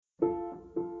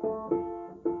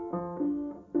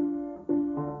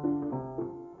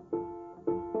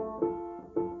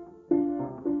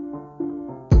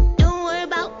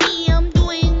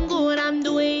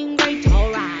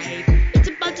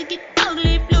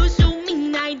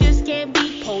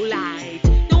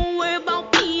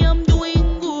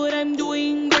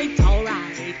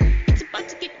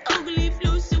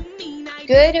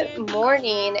Good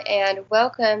morning and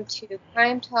welcome to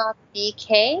Crime Talk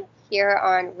BK here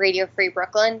on Radio Free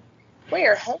Brooklyn. We're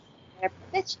your hosts, Anna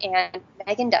Privilege and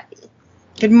Megan Duffy.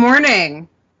 Good morning,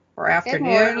 or afternoon,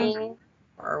 Good morning.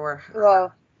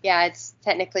 Well, yeah, it's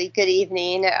technically good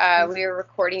evening. We are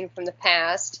recording from the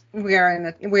past. We are in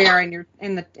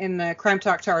the Crime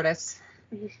Talk TARDIS.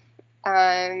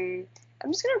 I'm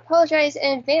just gonna apologize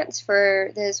in advance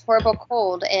for this horrible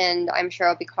cold, and I'm sure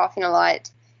I'll be coughing a lot.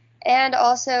 And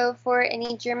also for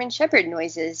any German Shepherd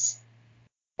noises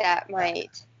that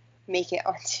might make it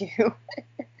onto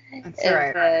That's all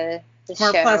right. the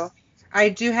show. Plus, I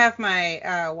do have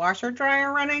my washer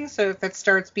dryer running, so if it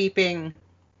starts beeping,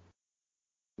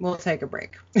 we'll take a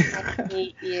break. I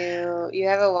hate you. You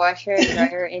have a washer and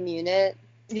dryer in unit?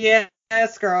 Yes,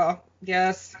 girl.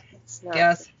 Yes. It's not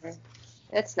yes. fair.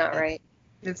 That's not right.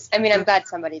 I'm glad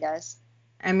somebody does.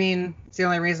 It's the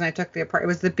only reason I took the apartment.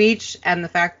 It was the beach and the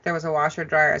fact that there was a washer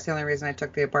dryer. It's the only reason I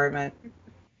took the apartment.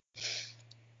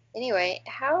 Anyway,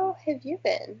 how have you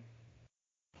been?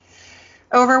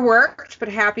 Overworked, but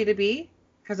happy to be,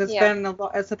 because it's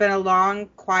been a long,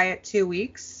 quiet 2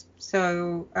 weeks.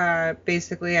 So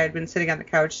basically, I'd been sitting on the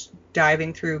couch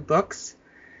diving through books,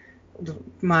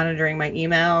 monitoring my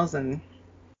emails, and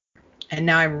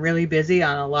now I'm really busy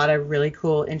on a lot of really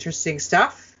cool, interesting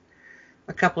stuff.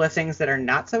 A couple of things that are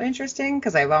not so interesting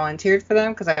because I volunteered for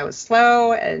them because I was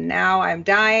slow, and now I'm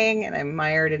dying and I'm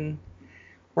mired in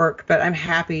work, but I'm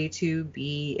happy to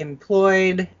be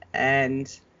employed and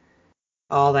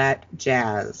all that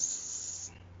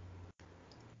jazz.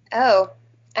 Oh,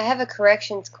 I have a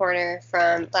corrections corner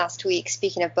from last week,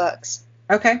 speaking of books.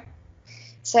 Okay.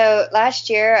 So last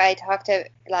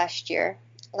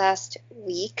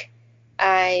week,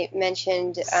 I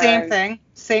mentioned... Same thing.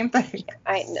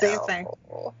 I know. Same thing.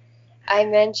 I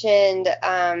mentioned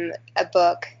a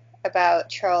book about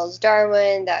Charles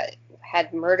Darwin that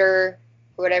had murder,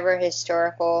 whatever,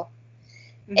 historical.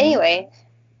 Mm-hmm. Anyway,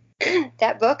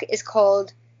 that book is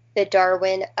called The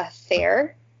Darwin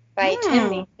Affair by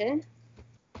Tim Mason.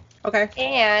 Okay.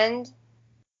 And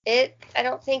it, I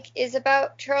don't think, is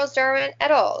about Charles Darwin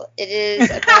at all. It is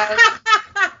about...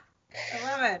 I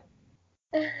love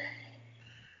it.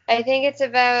 I think it's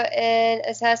about an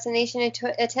assassination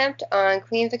attempt on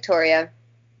Queen Victoria.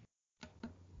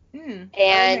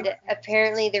 And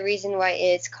apparently the reason why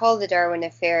it's called the Darwin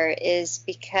Affair is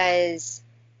because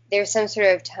there's some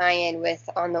sort of tie-in with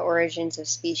On the Origins of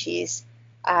Species.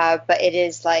 But it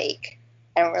is like,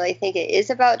 I don't really think it is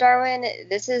about Darwin.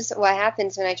 This is what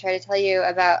happens when I try to tell you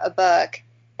about a book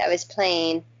that was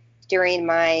playing during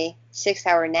my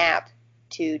 6-hour nap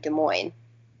to Des Moines.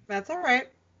 That's all right.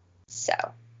 So...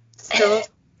 Still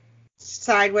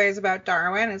sideways about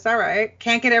Darwin. It's all right.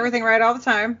 Can't get everything right all the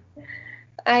time.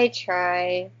 I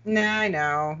try. No, I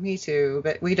know. Me too,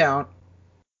 but we don't.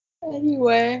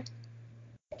 Anyway.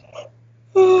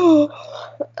 Well,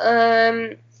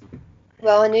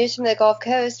 news from the Gulf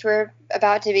Coast, we're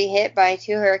about to be hit by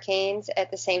 2 hurricanes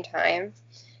at the same time.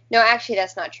 No, actually,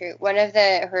 that's not true. One of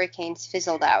the hurricanes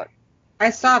fizzled out. I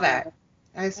saw that.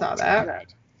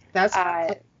 That's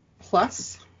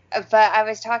plus. But I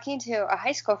was talking to a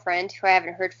high school friend who I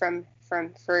haven't heard from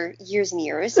for years and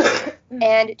years,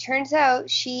 and it turns out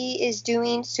she is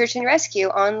doing search and rescue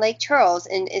on Lake Charles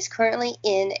and is currently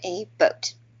in a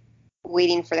boat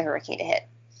waiting for the hurricane to hit.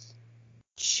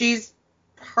 She's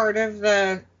part of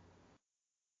the,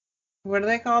 what do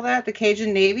they call that? The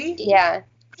Cajun Navy? Yeah.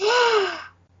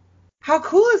 How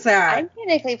cool is that? I'm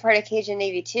technically part of Cajun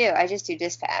Navy too. I just do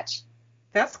dispatch.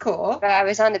 That's cool. But I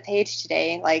was on the page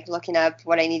today, like, looking up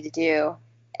what I need to do.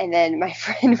 And then my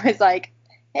friend was like,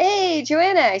 hey,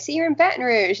 Joanna, I see you're in Baton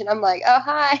Rouge. And I'm like, oh,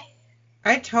 hi.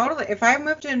 If I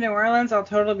move to New Orleans, I'll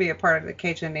totally be a part of the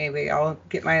Cajun Navy. I'll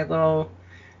get my little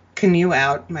canoe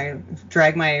out,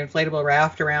 drag my inflatable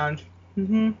raft around.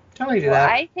 Totally do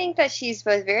that. I think that she's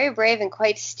both very brave and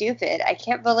quite stupid. I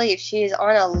can't believe she's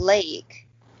on a lake.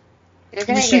 They're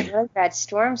going to get a really bad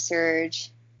storm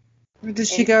surge. Did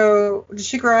she grow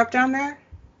up down there?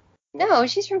 No,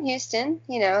 she's from Houston,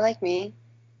 like me.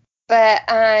 But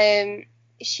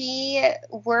she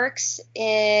works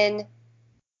in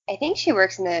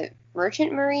the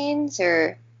Merchant Marines,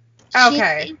 or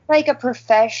she's like a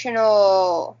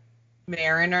professional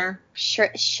mariner,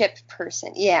 ship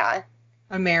person. Yeah.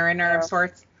 A mariner of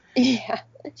sorts. Yeah,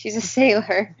 she's a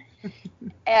sailor.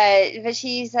 But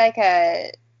she's like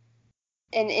an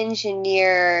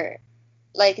engineer.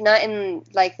 Like, not in,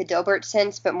 like, the Dilbert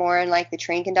sense, but more in, like, the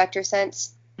train conductor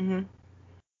sense. Mm-hmm.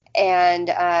 And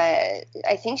I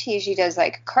think she usually does,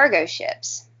 like, cargo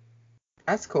ships.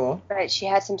 That's cool. But she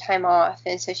had some time off,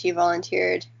 and so she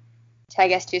volunteered to, I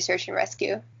guess, do search and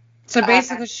rescue. So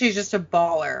basically, she's just a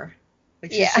baller.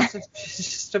 Like, she's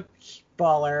just a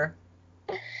baller.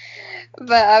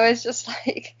 But I was just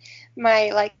like, my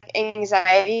like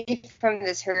anxiety from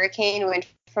this hurricane went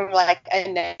from like a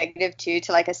 -2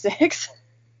 to like a 6.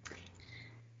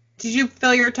 Did you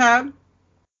fill your tub?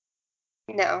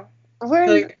 No,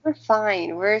 we're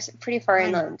fine. We're pretty far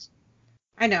inland.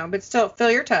 I know, but still,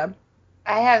 fill your tub.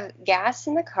 I have gas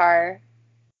in the car.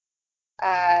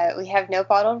 We have no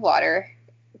bottled water,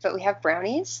 but we have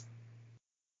brownies.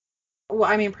 Well,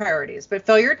 I mean priorities, but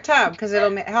fill your tub because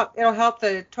it'll help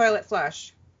the toilet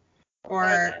flush,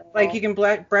 or like you can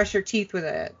brush your teeth with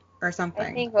it or something.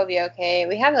 I think we'll be okay.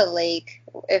 We have a lake.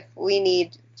 If we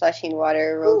need flushing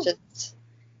water, we'll just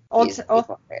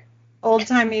old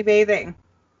timey bathing.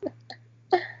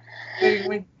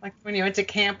 Like when you went to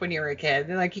camp when you were a kid,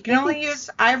 they're like, you can only use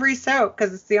Ivory soap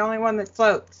because it's the only one that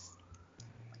floats.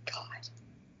 God,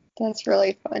 that's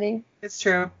really funny. It's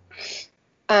true.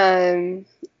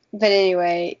 But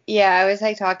anyway, yeah, I was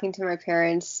like talking to my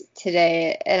parents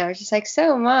today, and I was just like,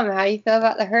 so Mom, how do you feel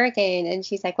about the hurricane? And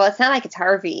she's like, well, it's not like it's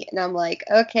Harvey. And I'm like,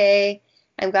 okay,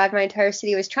 I'm glad my entire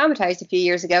city was traumatized a few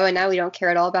years ago, and now we don't care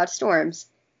at all about storms.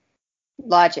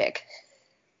 Logic.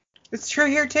 It's true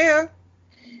here too.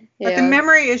 Yeah. But the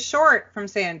memory is short from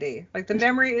Sandy. Like, the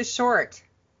memory is short.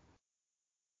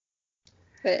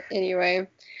 But anyway,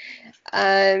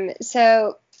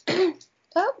 so,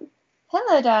 oh,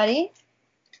 hello, Dottie.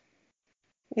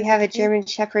 We have a German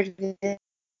Shepherd visit.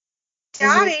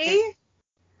 Dottie?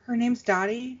 Her name's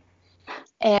Dottie?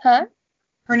 Huh?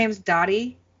 Her name's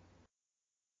Dottie?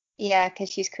 Yeah, because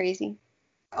she's crazy.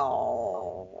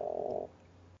 Oh.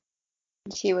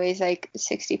 She weighs like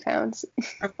 60 pounds.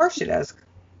 Of course she does.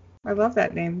 I love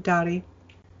that name, Dottie.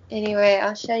 Anyway,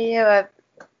 I'll show you.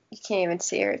 You can't even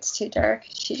see her. It's too dark.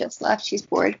 She just left. She's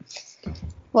bored.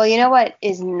 Well, you know what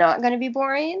is not going to be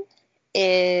boring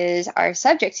is our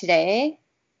subject today.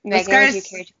 Megan, would you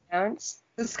care to announce?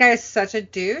 This guy is such a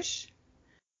douche.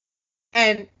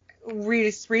 And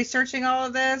researching all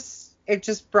of this, it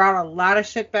just brought a lot of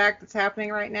shit back that's happening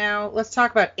right now. Let's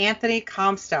talk about Anthony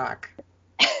Comstock.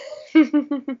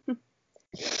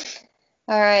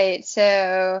 All right,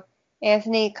 so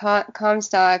Anthony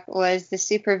Comstock was the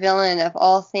supervillain of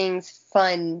all things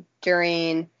fun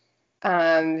during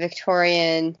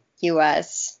Victorian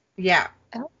U.S. Yeah.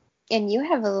 Oh, and you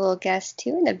have a little guest,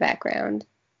 too, in the background.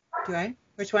 Do I?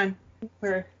 Which one?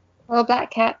 Where? A little black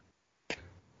cat.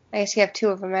 I guess you have two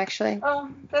of them, actually. Oh,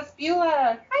 that's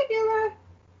Beulah. Hi,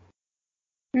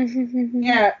 Beulah.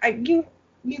 Yeah,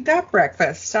 you got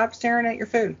breakfast. Stop staring at your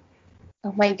food.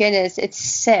 Oh, my goodness. It's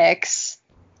 6.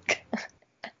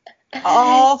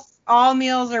 All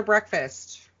meals are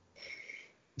breakfast.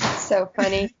 So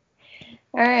funny.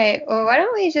 All right. Well, why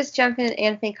don't we just jump into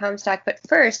Anthony Comstock? But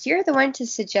first, you're the one to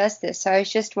suggest this, so I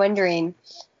was just wondering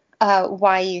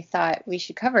why you thought we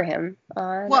should cover him on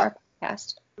our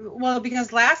podcast. Well,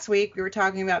 because last week we were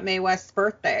talking about Mae West's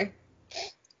birthday,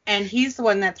 and he's the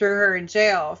one that threw her in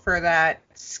jail for that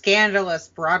scandalous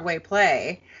Broadway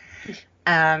play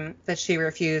that she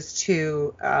refused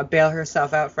to bail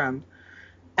herself out from.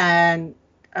 And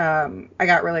I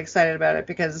got really excited about it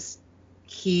because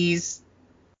these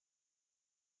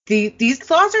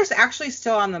laws are actually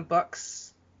still on the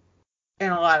books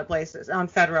in a lot of places on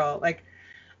federal. Like,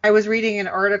 I was reading an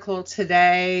article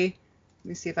today. Let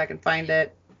me see if I can find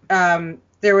it.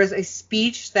 There was a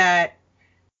speech that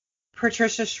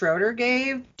Patricia Schroeder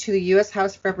gave to the U.S.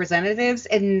 House of Representatives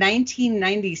in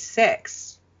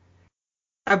 1996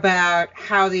 about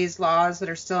how these laws that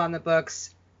are still on the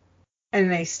books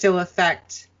and they still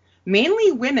affect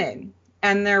mainly women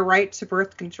and their right to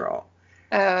birth control.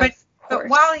 But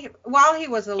while he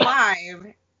was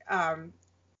alive,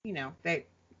 they,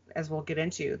 as we'll get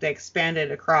into, they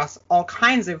expanded across all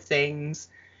kinds of things.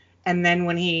 And then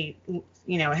when he,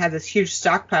 had this huge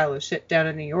stockpile of shit down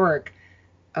in New York,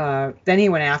 then he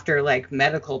went after like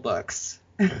medical books.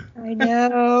 I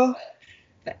know.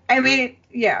 I mean,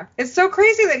 yeah, it's so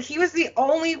crazy that he was the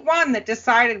only one that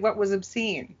decided what was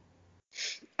obscene.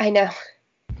 I know.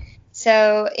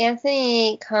 So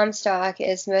Anthony Comstock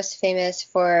is most famous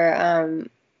for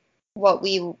what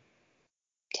we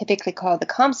typically call the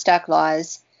Comstock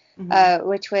Laws,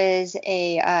 which was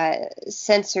a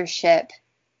censorship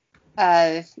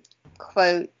of,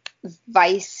 quote,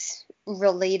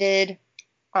 vice-related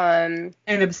and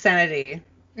obscenity.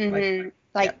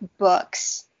 Like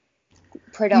books,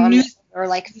 predominantly, or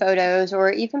like photos,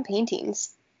 or even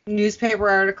paintings. Newspaper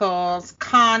articles,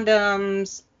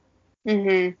 condoms,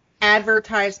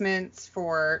 advertisements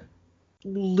for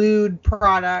lewd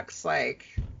products like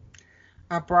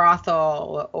a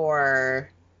brothel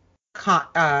or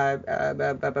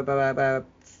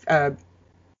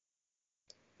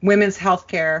women's health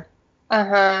care.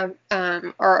 Or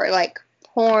like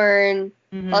porn,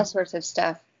 all sorts of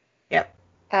stuff. Yep.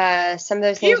 Some of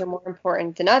those things are more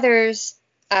important than others.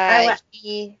 I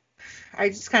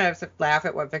just kind of laugh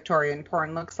at what Victorian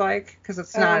porn looks like because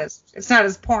it's not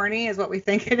as porny as what we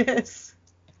think it is.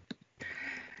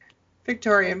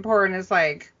 Victorian porn is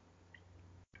like,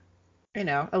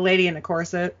 a lady in a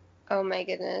corset. Oh my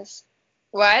goodness.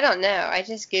 Well, I don't know. I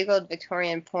just Googled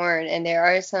Victorian porn, and there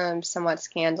are some somewhat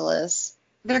scandalous.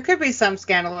 There could be some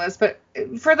scandalous, but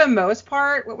for the most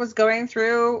part, what was going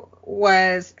through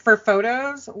was, for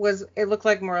photos, it looked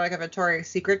like more like a Victoria's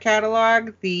Secret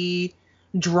catalog. The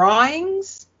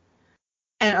drawings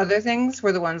and other things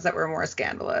were the ones that were more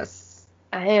scandalous.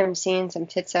 I am seeing some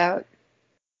tits out.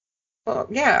 Well,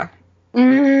 yeah.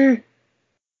 Mm-hmm.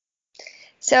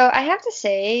 So I have to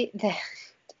say that.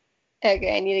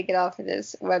 Okay, I need to get off of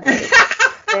this website.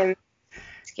 God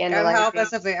help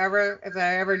us if I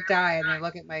ever die and I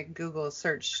look at my Google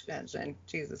search engine.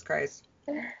 Jesus Christ.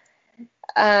 So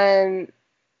I'm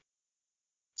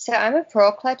a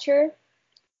pearl clutcher.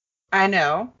 I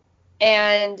know.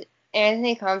 And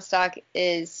Anthony Comstock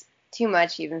is too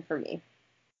much even for me.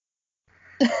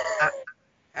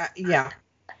 Yeah.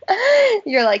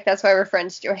 You're like, that's why we're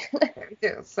friends, Joy.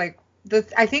 It's like,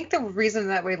 I think the reason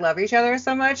that we love each other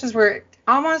so much is we're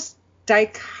almost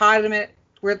dichotomous.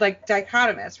 We're like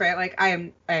dichotomous, right? Like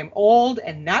I am old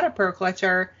and not a pearl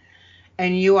clutcher,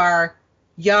 and you are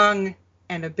young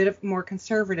and a bit more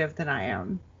conservative than I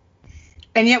am.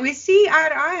 And yet we see eye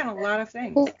to eye on a lot of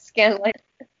things. Scandalous.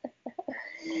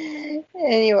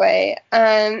 Anyway,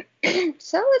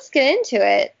 so let's get into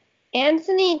it.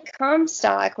 Anthony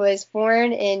Comstock was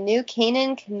born in New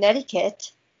Canaan,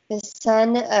 Connecticut, the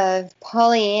son of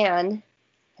Polly Ann,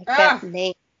 like that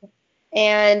name,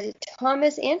 and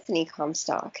Thomas Anthony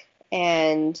Comstock.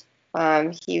 And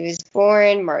he was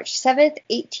born March 7th,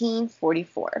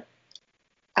 1844.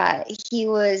 He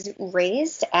was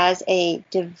raised as a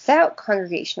devout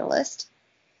Congregationalist.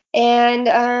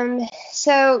 And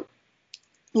so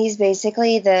he's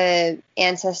basically the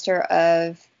ancestor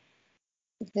of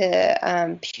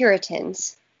the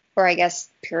Puritans, or I guess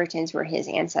Puritans were his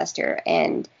ancestor,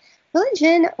 and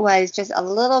religion was just a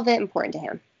little bit important to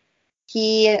him.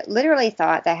 He literally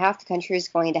thought that half the country was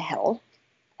going to hell.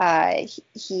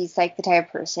 He's like the type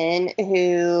of person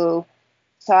who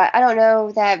thought, I don't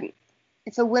know, that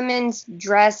if a woman's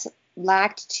dress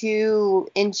lacked 2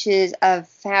 inches of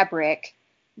fabric,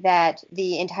 that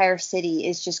the entire city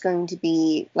is just going to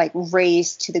be like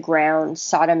razed to the ground,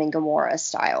 Sodom and Gomorrah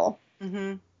style.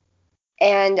 Mm-hmm.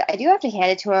 And I do have to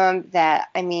hand it to him that,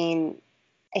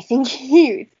 I think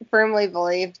he firmly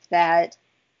believed that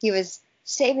he was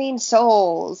saving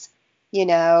souls,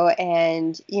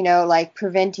 and, like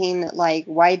preventing like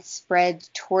widespread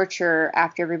torture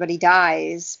after everybody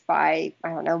dies by, I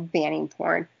don't know, banning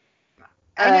porn.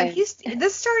 I know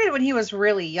this started when he was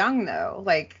really young, though.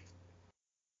 Like,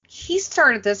 he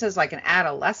started this as like an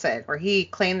adolescent, where he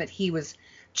claimed that he was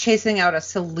chasing out a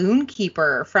saloon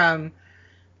keeper from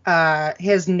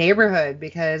his neighborhood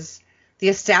because the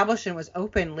establishment was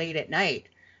open late at night,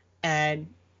 and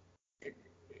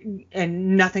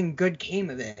nothing good came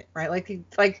of it, right? Like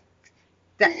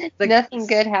that. Like, nothing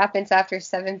good happens after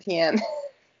 7 p.m.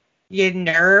 You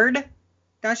nerd!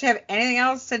 Don't you have anything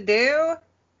else to do?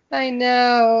 I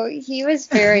know. He was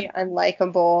very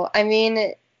unlikable.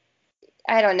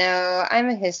 I don't know. I'm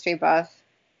a history buff.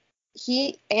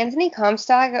 Anthony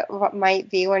Comstock might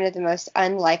be one of the most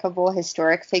unlikable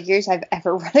historic figures I've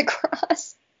ever run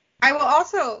across. I will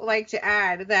also like to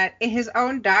add that in his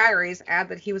own diaries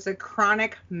that he was a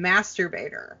chronic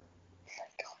masturbator.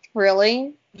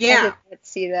 Really? Yeah. I didn't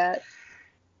see that.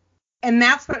 And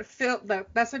that's what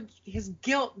his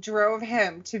guilt drove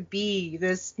him to be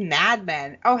this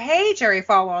madman. Oh, hey, Jerry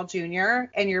Falwell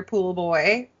Jr. and your pool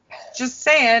boy. Just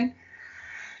saying.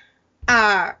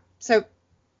 So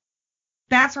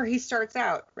that's where he starts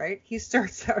out, right? He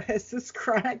starts out as this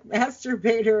chronic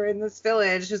masturbator in this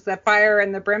village, just the fire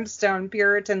and the brimstone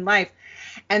Puritan life.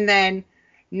 And then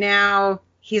now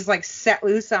he's like set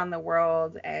loose on the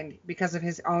world, and because of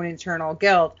his own internal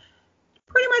guilt,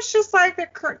 pretty much just like the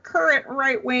current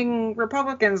right-wing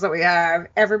Republicans that we have,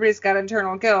 everybody's got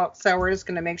internal guilt, so we're just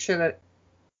going to make sure that,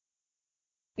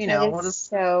 That is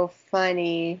so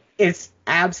funny. It's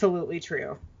absolutely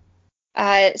true.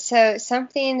 So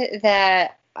something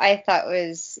that I thought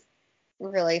was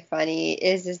really funny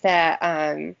is that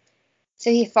so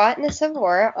he fought in the Civil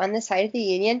War on the side of the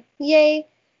Union, yay.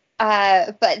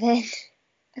 But then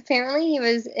apparently he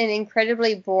was an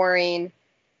incredibly boring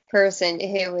person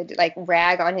who would like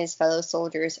rag on his fellow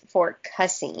soldiers for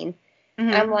cussing.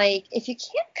 Mm-hmm. I'm like, if you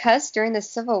can't cuss during the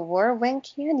Civil War, when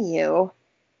can you?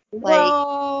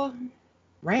 Well,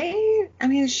 right? I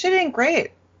mean, shit ain't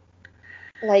great.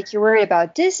 Like, you're worried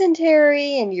about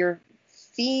dysentery and your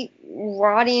feet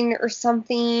rotting or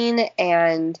something,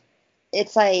 and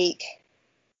it's like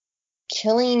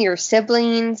killing your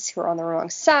siblings who are on the wrong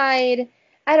side.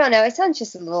 I don't know. It sounds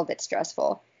just a little bit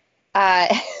stressful.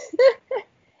 And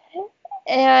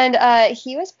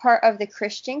he was part of the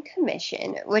Christian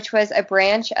Commission, which was a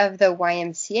branch of the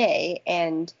YMCA.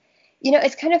 And,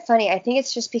 it's kind of funny. I think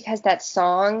it's just because that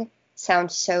song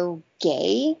sounds so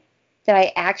gay that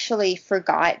I actually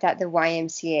forgot that the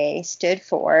YMCA stood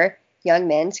for Young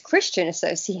Men's Christian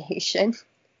Association.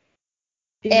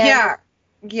 Yeah.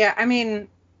 I mean,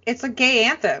 it's a gay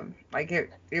anthem.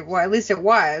 Like well, at least it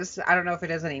was. I don't know if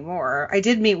it is anymore. I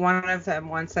did meet one of them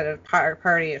once at a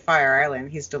party at Fire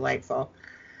Island. He's delightful.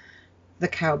 The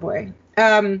cowboy.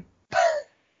 He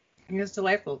was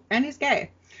delightful, and he's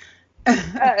gay.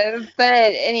 But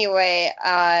anyway,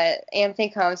 Anthony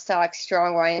Comstock,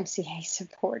 strong YMCA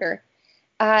supporter.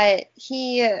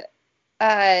 He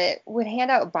would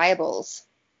hand out Bibles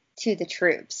to the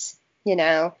troops,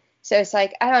 So it's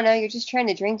like, I don't know, you're just trying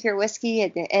to drink your whiskey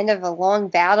at the end of a long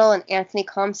battle, and Anthony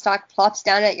Comstock plops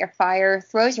down at your fire,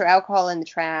 throws your alcohol in the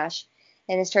trash,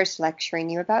 and then starts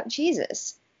lecturing you about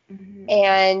Jesus. Mm-hmm.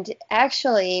 And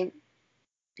actually,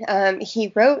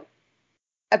 he wrote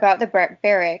about the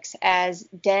barracks as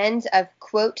dens of,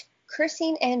 quote,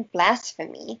 cursing and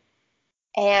blasphemy.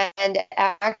 And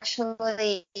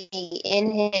actually,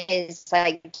 in his,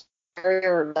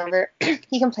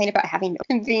 he complained about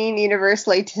being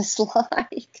universally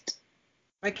disliked.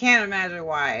 I can't imagine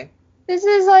why. This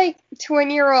is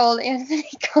 20-year-old Anthony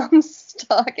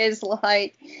Comstock is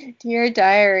like, Dear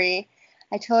Diary,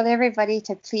 I told everybody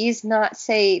to please not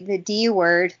say the D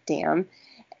word, damn.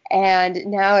 And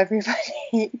now everybody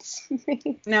hates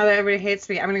me. Now that everybody hates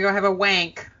me, I'm going to go have a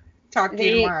wank. Talk to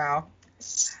you tomorrow.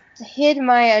 Hid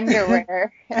my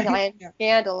underwear, and I am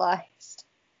scandalized.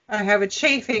 I have a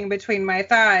chafing between my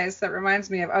thighs that reminds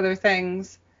me of other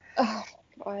things. Oh,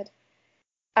 my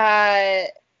God.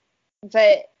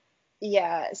 But,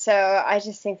 yeah, so I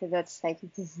just think that that's,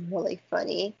 really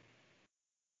funny.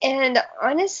 And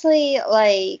honestly,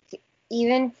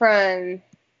 even from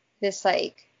this,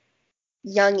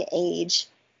 young age,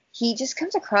 he just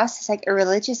comes across as a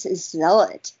religious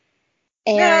zealot.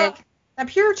 And yeah, the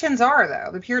Puritans are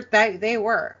though. They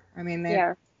were. I mean,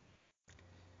 yeah.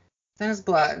 It's in his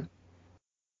blood.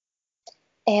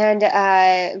 And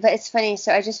but it's funny.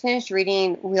 So I just finished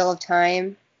reading Wheel of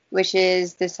Time, which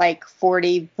is this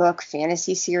 40-book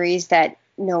fantasy series that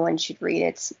no one should read.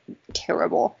 It's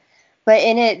terrible. But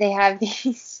in it, they have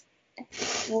these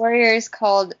warriors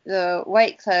called the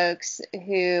White Cloaks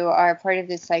who are part of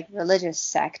this religious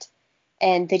sect,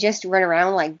 and they just run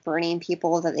around burning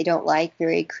people that they don't like,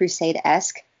 very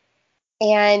crusade-esque.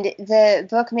 And the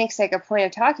book makes a point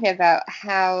of talking about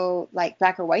how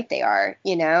black or white they are,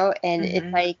 and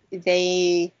mm-hmm. It's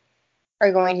they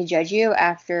are going to judge you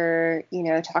after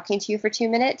talking to you for 2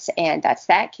 minutes, and that's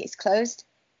that, case closed.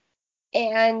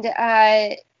 And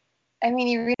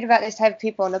you read about this type of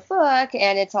people in the book,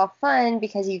 and it's all fun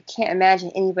because you can't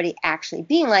imagine anybody actually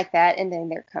being like that. And then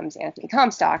there comes Anthony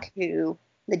Comstock, who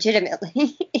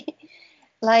legitimately,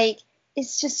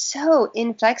 it's just so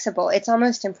inflexible. It's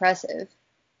almost impressive.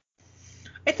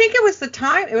 I think it was the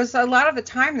time. It was a lot of the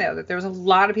time, though, that there was a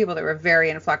lot of people that were very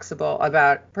inflexible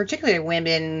about, particularly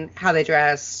women, how they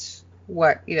dressed,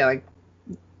 what,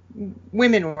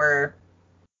 women were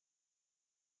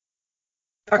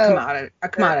a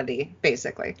commodity,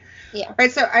 basically. Yeah.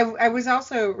 Right. So I was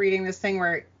also reading this thing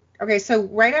where, okay, so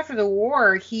right after the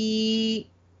war, he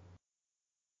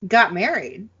got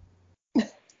married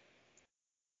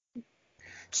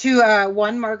to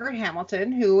one Margaret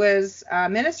Hamilton, who was a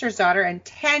minister's daughter and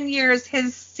 10 years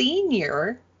his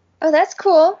senior. Oh, that's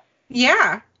cool.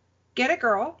 Yeah. Get it,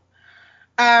 girl.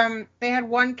 They had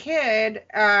one kid,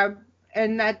 and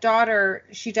that daughter,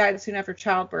 she died soon after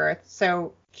childbirth.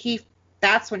 So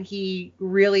that's when he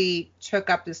really took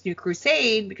up this new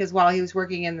crusade, because while he was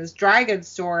working in this dry goods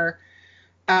store,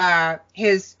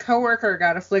 his coworker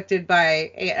got afflicted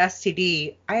by a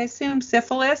STD. I assume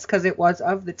syphilis, because it was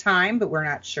of the time, but we're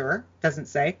not sure. Doesn't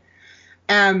say.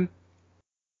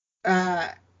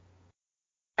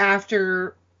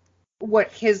 After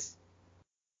what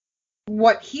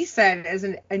he said is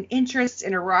an interest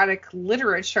in erotic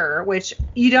literature, which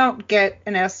you don't get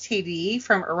an STD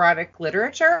from erotic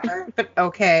literature, but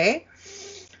okay.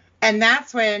 And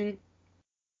that's when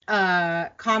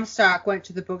Comstock went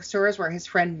to the bookstores where his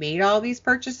friend made all these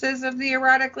purchases of the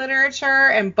erotic literature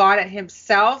and bought it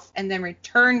himself and then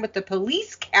returned with the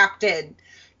police captain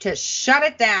to shut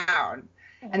it down.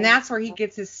 And that's where he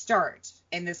gets his start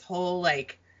in this whole,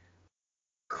 like,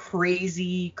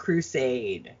 crazy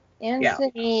crusade.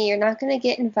 Anthony, you're not going to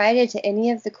get invited to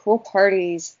any of the cool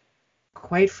parties.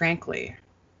 Quite frankly.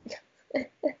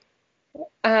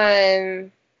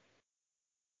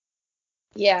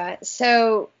 Yeah,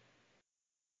 so,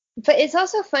 but it's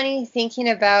also funny thinking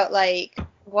about, like,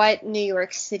 what New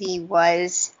York City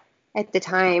was at the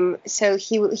time. So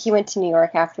he went to New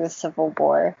York after the Civil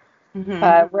War,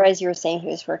 whereas you were saying he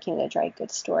was working at a dry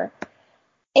goods store.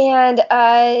 And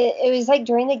it was, like,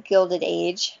 during the Gilded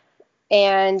Age.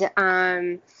 And,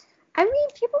 I mean,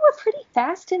 people were pretty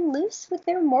fast and loose with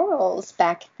their morals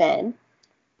back then.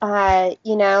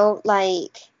 You know,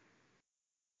 like,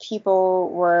 people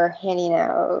were handing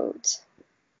out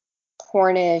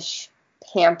pornish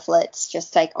pamphlets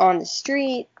just, like, on the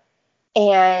street,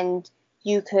 and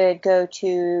you could go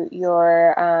to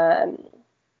your,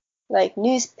 like,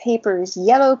 newspaper's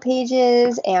yellow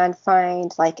pages and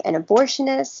find, like, an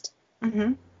abortionist.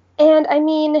 Mm-hmm. And, I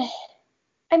mean,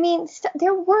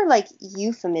 there were, like,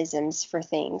 euphemisms for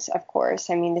things, of course.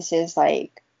 I mean, this is,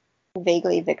 like,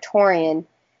 vaguely Victorian.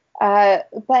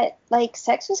 But, like,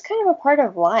 sex was kind of a part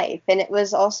of life, and it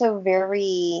was also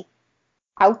very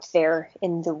out there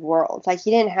in the world. Like,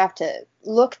 you didn't have to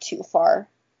look too far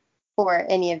for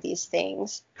any of these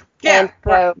things. Yeah,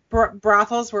 so,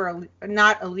 brothels were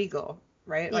not illegal,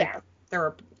 right? Like, there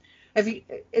were.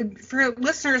 For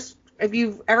listeners, if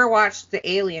you've ever watched The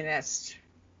Alienist,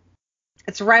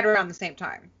 it's right around the same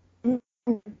time.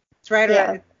 It's right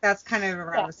around. That's kind of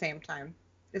around the same time.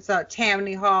 It's a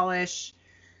Tammany Hall-ish,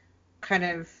 kind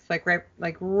of like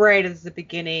right at the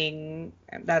beginning.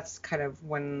 And that's kind of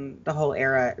when the whole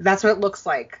era. That's what it looks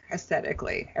like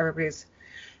aesthetically. I really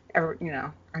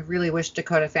wish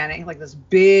Dakota Fanning had, like, this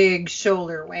big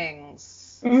shoulder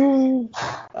wings. I love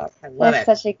it. That's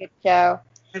such a good show.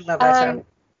 I love that show.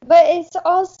 But it's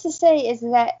also to say is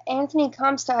that Anthony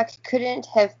Comstock couldn't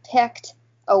have picked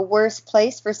a worse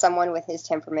place for someone with his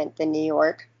temperament than New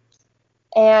York.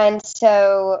 And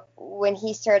so when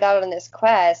he started out on this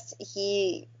quest,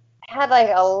 he had, like,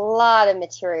 a lot of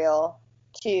material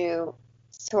to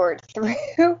sort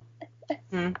through.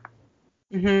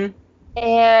 Mm-hmm.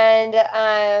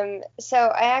 And so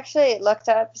I actually looked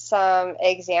up some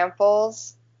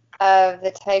examples of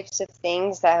the types of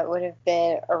things that would have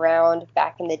been around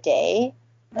back in the day.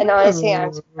 And honestly,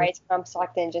 I'm surprised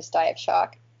Comstock didn't just die of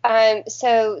shock.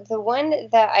 So the one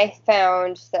that I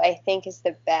found that I think is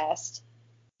the best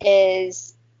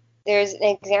is there's an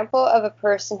example of a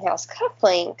person who has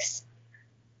cufflinks,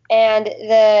 and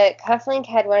the cufflink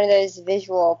had one of those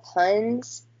visual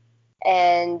puns,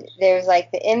 and there's,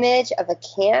 like, the image of a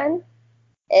can,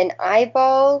 an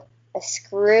eyeball, a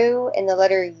screw, and the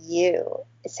letter U.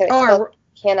 So it's called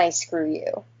Can I Screw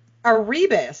You? A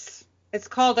rebus. It's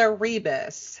called a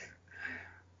rebus.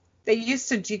 They used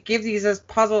to give these as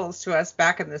puzzles to us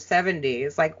back in the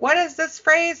 70s. Like, what does this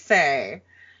phrase say?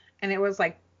 And it was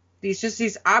like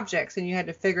these objects, and you had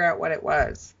to figure out what it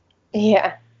was.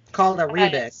 Yeah. Called a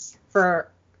rebus for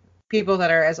people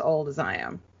that are as old as I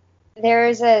am.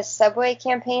 There's a Subway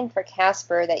campaign for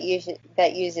Casper that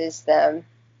uses them.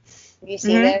 Have you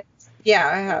seen those? Yeah,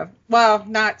 I have. Well,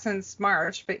 not since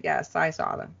March, but yes, I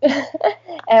saw them.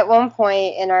 At one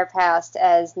point in our past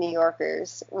as New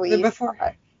Yorkers, the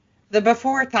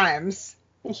before times.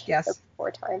 Yes. The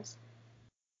before times.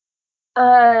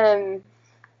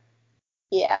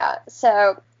 Yeah.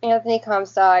 So Anthony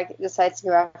Comstock decides to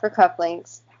go after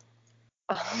cufflinks.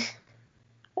 All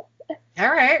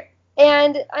right.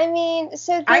 And I mean,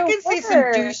 so I can see some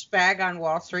douchebag on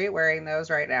Wall Street wearing those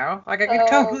right now. Like, I can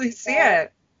totally see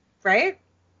it. Right?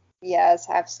 Yes,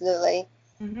 absolutely.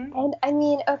 Mm-hmm. And I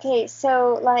mean, okay,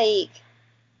 so, like,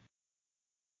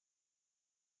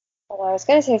 well, I was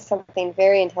going to say something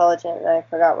very intelligent, and I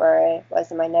forgot where I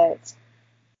was in my notes.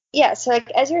 Yeah, so,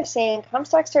 like, as you're saying,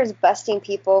 Comstock starts busting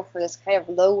people for this kind of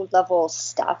low-level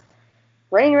stuff,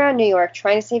 running around New York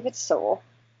trying to save its soul.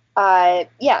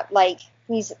 Yeah, like,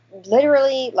 he's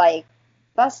literally, like,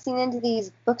 busting into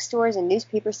these bookstores and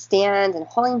newspaper stands and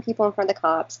hauling people in front of the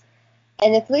cops.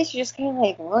 And the police are just kind of,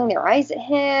 like, rolling their eyes at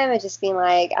him and just being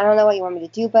like, I don't know what you want me to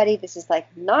do, buddy. This is, like,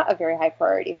 not a very high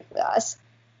priority for us.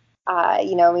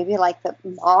 Maybe, like, the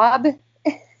mob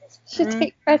should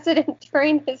take precedent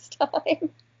during this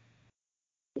time.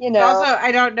 Also,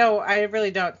 I don't know. I really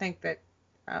don't think that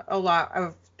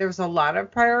there was a lot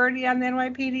of priority on the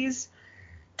NYPD's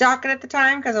docket at the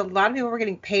time because a lot of people were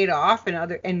getting paid off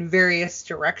in various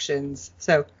directions.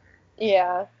 So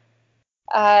yeah,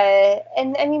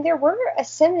 and I mean there were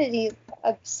obscenity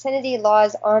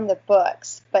laws on the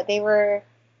books, but they were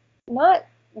not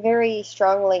very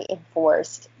strongly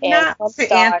enforced. And not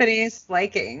to Anthony's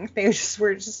liking. They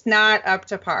were just not up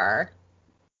to par.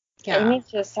 Yeah. And he's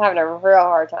just having a real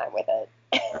hard time with it.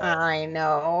 I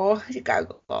know. He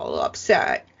got all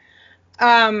upset.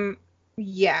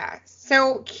 Yeah.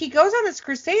 So he goes on this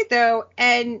crusade though,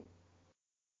 and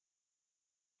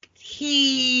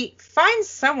he finds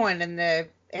someone in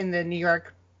the New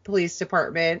York Police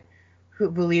Department who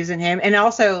believes in him, and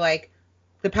also like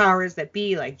the powers that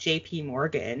be, like J.P.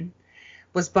 Morgan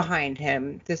was behind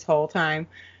him this whole time,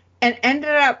 and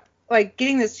ended up like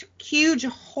getting this huge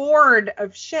hoard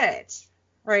of shit,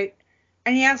 right?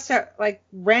 And he has to like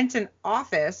rent an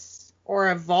office or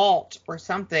a vault or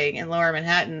something in Lower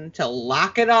Manhattan to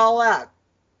lock it all up.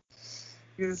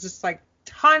 There's just like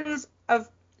tons of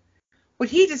what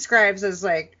he describes as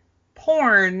like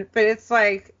porn, but it's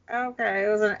like, okay, it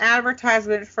was an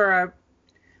advertisement for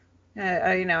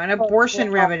an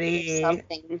abortion remedy.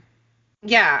 Something.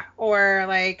 Yeah, or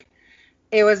like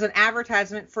it was an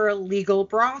advertisement for a legal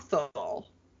brothel.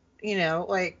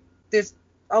 Like there's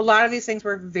a lot of these things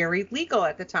were very legal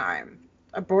at the time.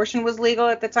 Abortion was legal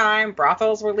at the time.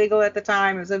 Brothels were legal at the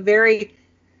time. It was a very,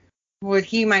 what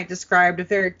he might describe, a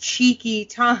very cheeky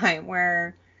time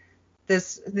where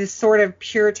this sort of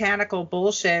puritanical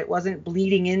bullshit wasn't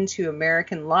bleeding into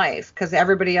American life because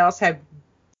everybody else had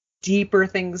deeper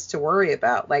things to worry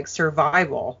about, like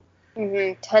survival.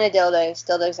 Mm-hmm. Ton of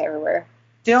dildos everywhere.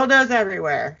 Dildos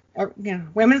everywhere.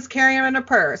 Women's carrying them in a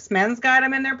purse. Men's got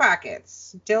them in their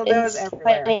pockets. Dildos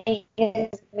everywhere.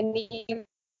 When you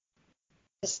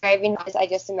describing this, I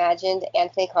just imagined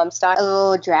Anthony Comstock, a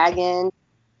little dragon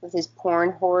with his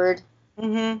porn hoard.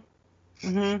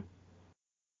 Mm-hmm.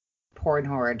 Porn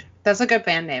Horde. That's a good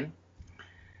band name.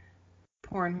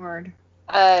 Porn Horde.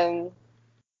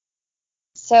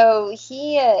 So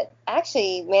he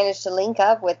actually managed to link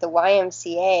up with the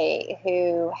YMCA,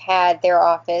 who had their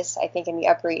office, I think, in the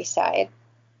Upper East Side.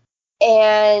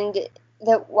 And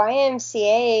the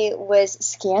YMCA was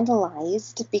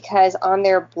scandalized because on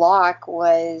their block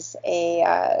was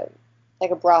a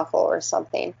brothel or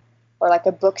something, or like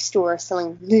a bookstore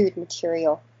selling lewd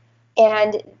material.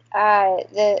 And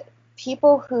the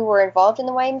people who were involved in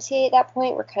the YMCA at that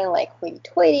point were kind of like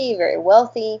hoity-toity, very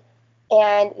wealthy,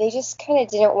 and they just kind of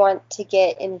didn't want to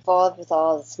get involved with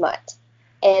all the smut.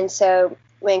 And so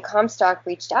when Comstock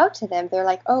reached out to them, they're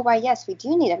like, oh, why, yes, we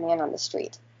do need a man on the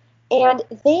street. And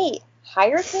they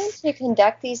hired him to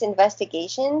conduct these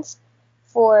investigations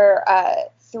for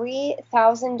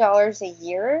 $3,000 a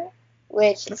year,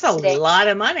 which that's a lot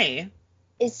of money.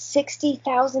 Is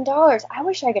 $60,000. I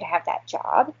wish I could have that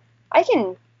job.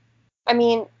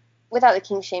 Without the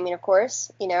king shaming, of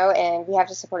course, and we have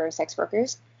to support our sex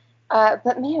workers.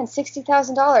 But man,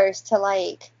 $60,000 to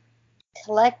like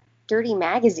collect dirty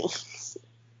magazines.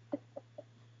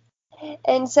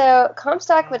 And so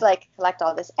Comstock would like collect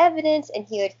all this evidence, and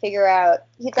he would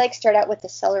he'd like start out with the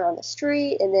seller on the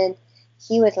street, and then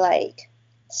he would like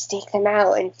stake them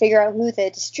out and figure out who the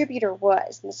distributor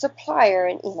was and the supplier,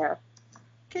 and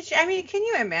Can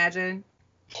you imagine?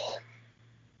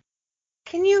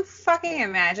 Can you fucking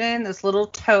imagine this little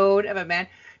toad of a man?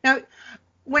 Now,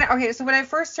 when I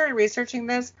first started researching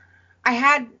this,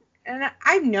 and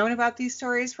I've known about these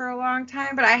stories for a long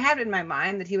time, but I had in my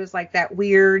mind that he was like that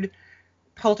weird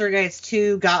Poltergeist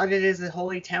 2, guarded as a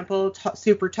holy temple,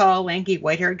 super tall, lanky,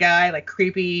 white-haired guy, like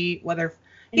creepy, whether...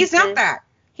 He's not that.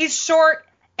 He's short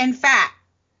and fat.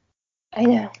 I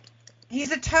know.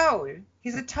 He's a toad.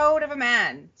 He's a toad of a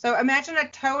man. So imagine a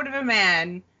toad of a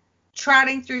man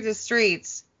trotting through the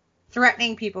streets,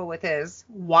 threatening people with his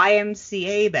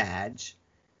YMCA badge.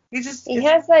 He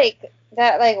has like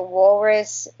that like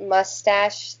walrus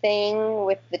mustache thing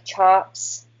with the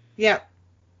chops. Yep.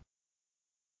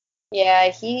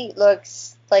 Yeah, he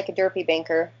looks like a derpy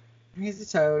banker. He's a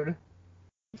toad.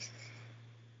 Oh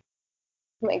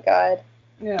my god.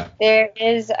 Yeah.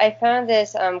 I found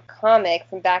this comic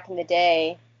from back in the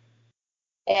day,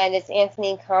 and it's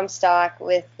Anthony Comstock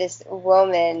with this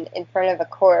woman in front of a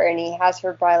court, and he has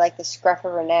her by like the scruff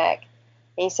of her neck.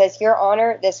 And he says, Your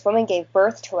Honor, this woman gave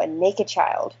birth to a naked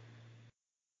child.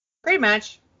 Pretty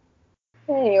much.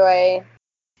 Anyway,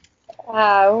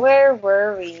 where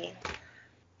were we?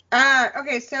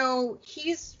 Okay, so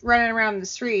he's running around the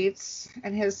streets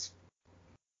in his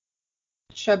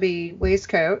chubby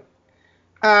waistcoat.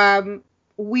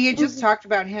 We had just talked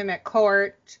about him at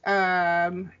court,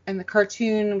 and the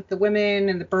cartoon with the women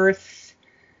and the birth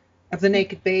of the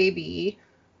naked baby.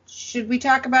 Should we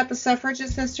talk about the suffragette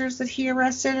sisters that he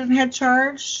arrested and had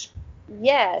charged?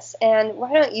 Yes, and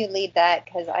why don't you lead that,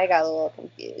 because I got a little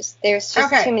confused. There's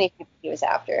just too many people he was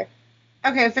after.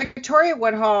 Okay, Victoria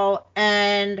Woodhull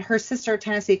and her sister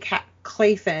Tennessee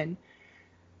Claflin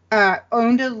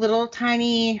owned a little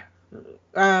tiny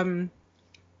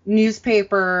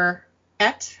newspaper,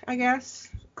 I guess,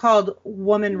 called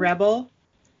Woman Rebel.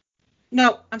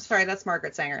 No, I'm sorry, that's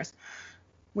Margaret Sanger's,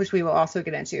 which we will also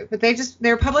get into. But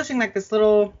they're publishing like this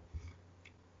little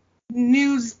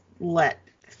newslet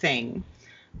thing,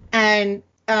 and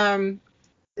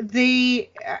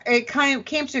it kind of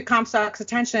came to Comstock's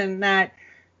attention that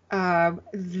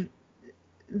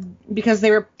because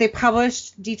they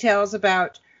published details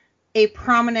about a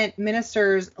prominent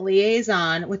minister's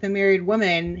liaison with a married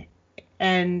woman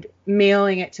and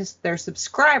mailing it to their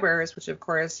subscribers, which of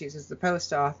course uses the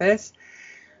post office.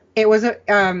 It was one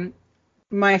of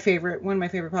my favorite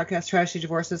podcasts, Trashy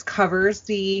Divorces, covers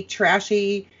the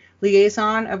trashy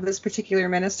liaison of this particular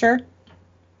minister.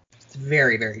 It's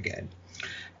very, very good.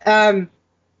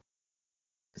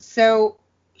 So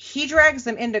he drags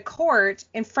them into court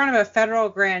in front of a federal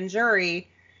grand jury,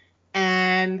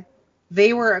 and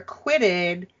they were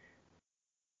acquitted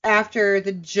after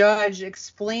the judge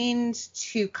explained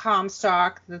to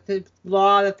Comstock that the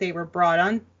law that they were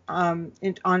brought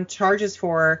on charges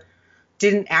for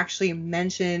didn't actually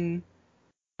mention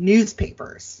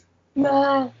newspapers.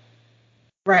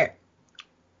 Right.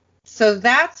 So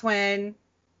that's when,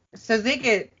 they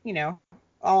get,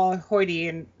 all hoity,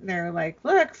 and they're like,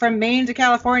 look, from Maine to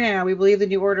California, we believe the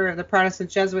new order of the Protestant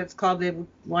Jesuits, called the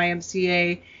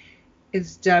YMCA,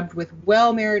 is dubbed with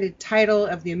well-merited title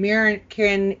of the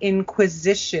American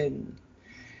Inquisition,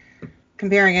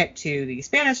 comparing it to the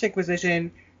Spanish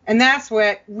Inquisition. And that's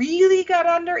what really got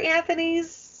under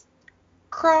Anthony's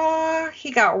craw.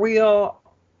 He got real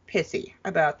pissy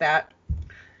about that.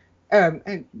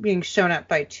 And being shown up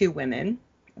by two women,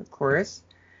 of course.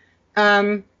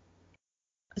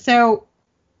 So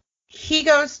he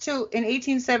goes in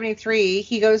 1873,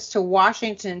 he goes to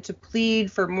Washington to plead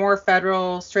for more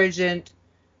federal stringent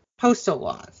postal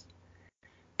laws.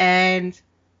 And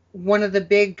one of the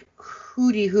big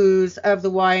hooty-hoos of the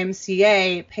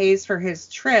YMCA pays for his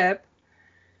trip.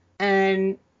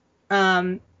 And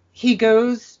he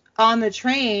goes on the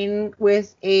train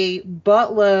with a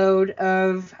buttload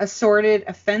of assorted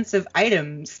offensive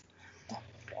items.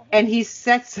 And he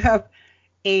sets up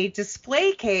a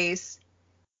display case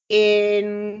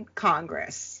in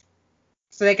Congress,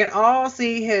 so they can all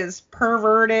see his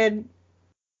perverted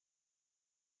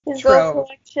little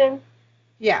collection.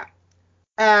 Yeah.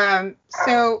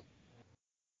 So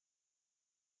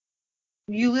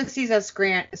Ulysses S.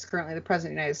 Grant is currently the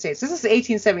president of the United States. This is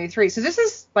 1873, so this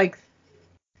is like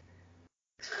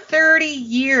 30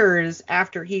 years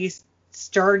after he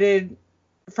started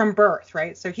from birth,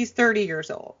 right? So he's 30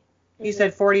 years old. Mm-hmm. You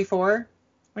said 44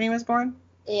 when he was born?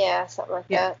 Yeah, something like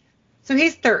that. So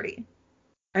he's 30,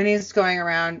 and he's going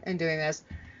around and doing this.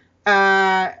 What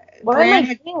am I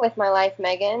doing with my life,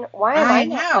 Megan? Why am I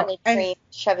not on a train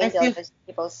shoving dildos in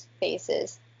people's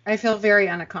faces? I feel very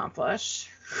unaccomplished.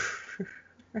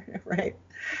 Right.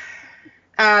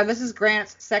 This is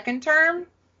Grant's second term,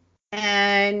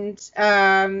 and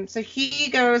so he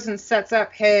goes and sets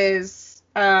up his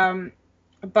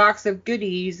box of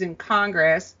goodies in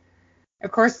Congress.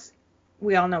 Of course,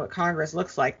 we all know what Congress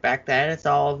looks like back then. It's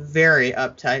all very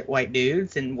uptight white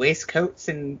dudes in waistcoats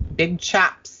and big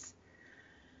chops.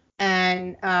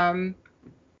 And so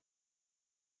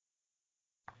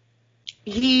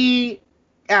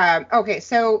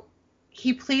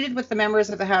he pleaded with the members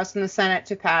of the House and the Senate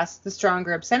to pass the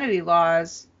stronger obscenity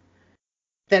laws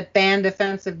that banned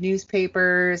offensive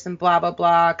newspapers and blah, blah,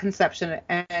 blah, conception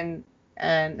and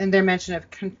their mention of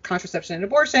contraception and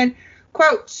abortion.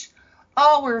 Quote,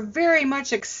 all were very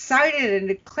much excited and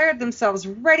declared themselves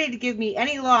ready to give me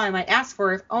any law I might ask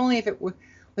for, if it were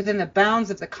within the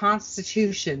bounds of the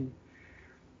Constitution,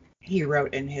 he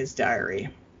wrote in his diary.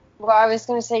 Well, I was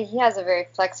going to say he has a very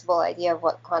flexible idea of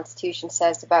what the Constitution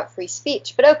says about free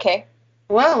speech, but okay.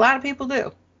 Well, a lot of people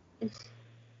do.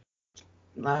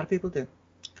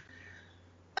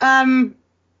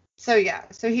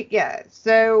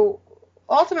 So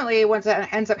ultimately, what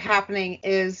ends up happening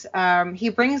is he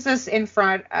brings us in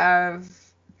front of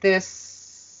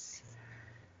this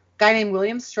guy named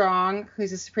William Strong,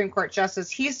 who's a Supreme Court justice.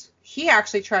 He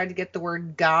actually tried to get the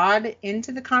word God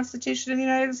into the Constitution of the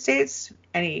United States,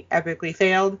 and he epically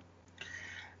failed.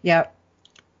 Yep.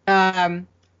 And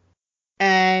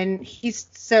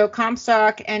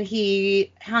Comstock and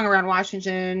he hung around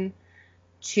Washington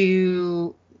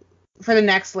to for the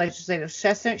next legislative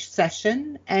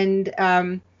session,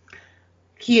 and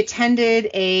he attended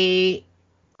a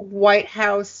White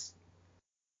House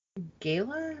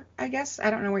gala, I guess,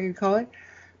 I don't know what you'd call it,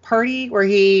 party, where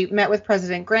he met with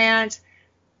President Grant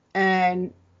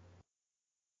and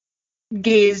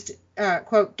gazed,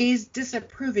 quote, gazed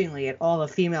disapprovingly at all the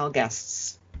female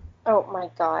guests. Oh my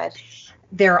God.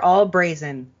 They're all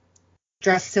brazen,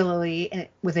 dressed sillily and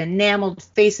with enameled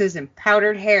faces and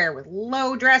powdered hair, with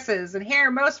low dresses and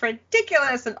hair most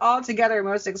ridiculous and altogether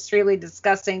most extremely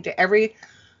disgusting to every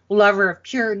lover of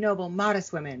pure, noble,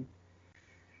 modest women.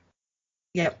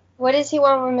 Yep. What does he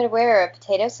want women to wear? A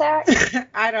potato sack?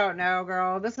 I don't know,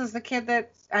 girl. This is the kid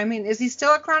that, I mean, is he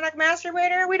still a chronic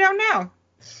masturbator? We don't know.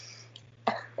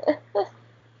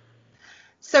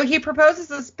 So he proposes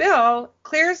this bill,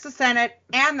 clears the Senate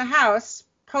and the House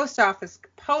post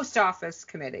office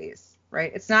committees,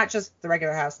 right? It's not just the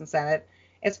regular House and Senate.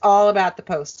 It's all about the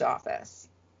post office,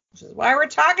 which is why we're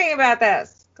talking about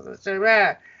this. But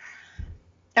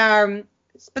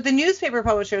the newspaper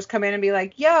publishers come in and be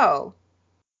like, yo,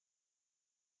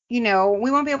 we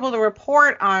won't be able to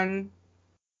report on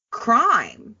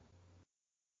crime.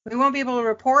 We won't be able to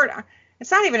report on,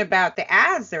 it's not even about the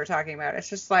ads they're talking about. It's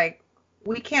just like,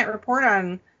 we can't report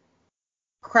on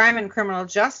crime and criminal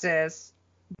justice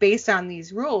based on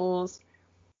these rules.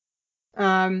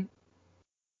 But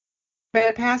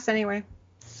it passed anyway.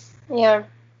 Yeah.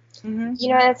 Mm-hmm.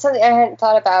 That's something I hadn't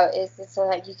thought about, is it's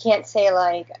like, you can't say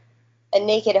like a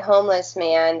naked homeless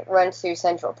man runs through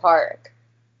Central Park.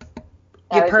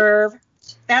 You perv.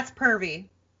 That's pervy.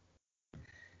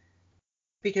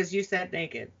 Because you said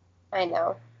naked. I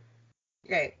know.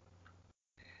 Great.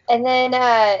 And then,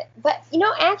 but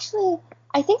actually,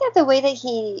 I think that the way that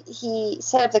he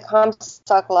set up the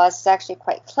Comstock laws is actually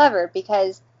quite clever,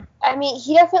 because, I mean,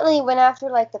 he definitely went after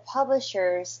like the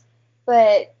publishers,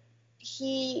 but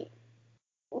he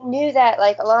knew that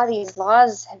like a lot of these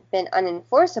laws have been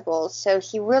unenforceable, so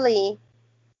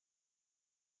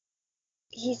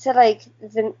he said like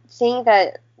the thing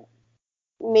that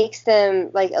makes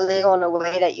them like illegal in a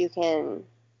way that you can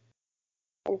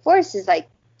enforce is like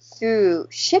through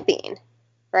shipping,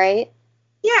 right?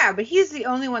 Yeah, but he's the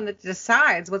only one that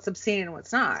decides what's obscene and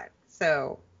what's not.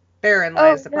 So therein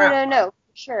lies the problem. No,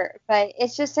 sure. But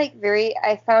it's just like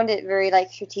I found it very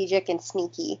like strategic and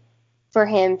sneaky for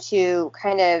him to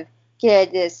kind of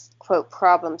get this quote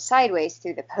problem sideways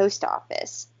through the post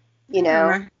office,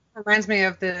 Reminds me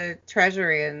of the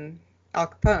Treasury and Al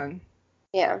Capone.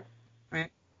 Yeah. Right.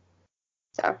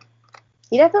 So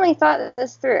he definitely thought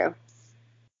this through.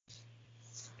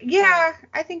 Yeah,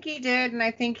 I think he did, and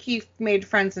I think he made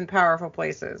friends in powerful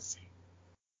places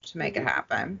to make it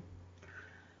happen.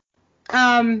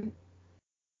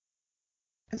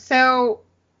 So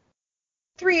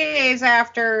 3 days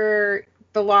after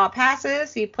the law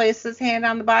passes, he placed his hand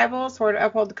on the Bible, swore to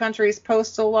uphold the country's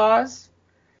postal laws,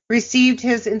 received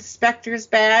his inspector's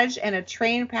badge and a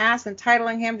train pass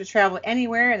entitling him to travel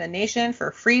anywhere in the nation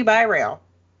for free by rail.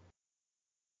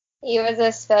 He was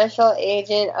a special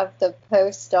agent of the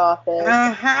post office.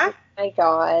 Uh-huh. Oh my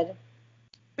God.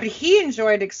 But he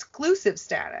enjoyed exclusive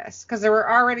status because there were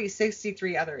already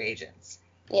 63 other agents.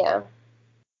 Yeah.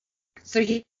 So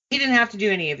he didn't have to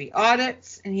do any of the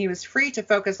audits, and he was free to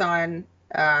focus on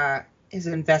his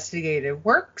investigative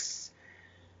works.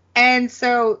 And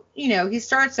so, he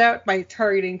starts out by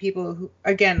targeting people who,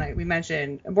 again, like we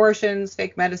mentioned, abortions,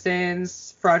 fake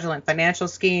medicines, fraudulent financial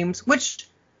schemes, which,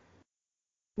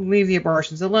 leave the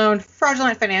abortions alone.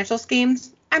 Fraudulent financial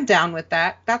schemes, I'm down with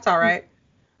that. That's all right.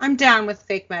 I'm down with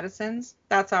fake medicines.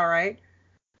 That's all right.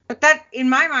 But that, in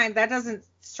my mind, that doesn't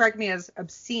strike me as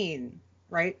obscene,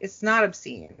 right? It's not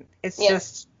obscene. It's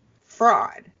just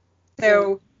fraud.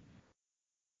 So,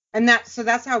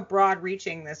 that's how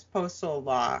broad-reaching this postal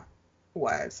law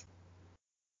was.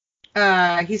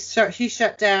 He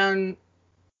shut down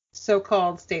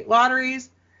so-called state lotteries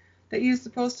that use the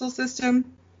postal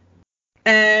system.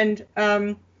 And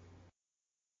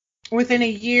within a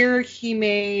year, he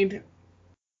made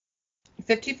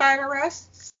 55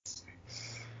 arrests.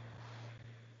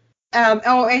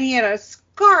 And he had a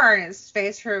scar on his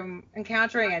face from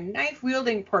encountering a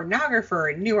knife-wielding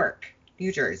pornographer in Newark,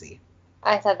 New Jersey.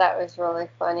 I thought that was really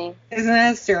funny. Isn't that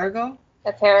hysterical?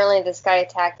 Apparently, this guy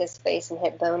attacked his face and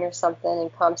hit bone or something,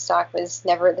 and Comstock was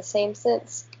never the same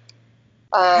since.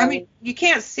 I mean, you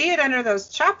can't see it under those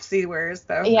chops he wears,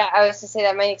 though. Yeah, I was to say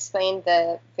that might explain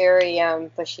the very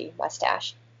bushy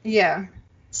mustache. Yeah.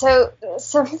 So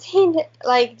something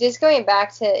like just going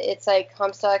back to it's like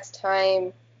Comstock's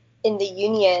time in the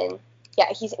Union.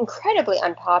 Yeah, he's incredibly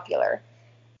unpopular,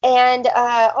 And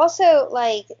also,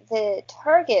 like, the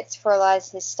targets for a lot of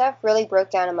his stuff really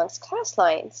broke down amongst class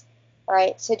lines. All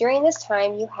right, so during this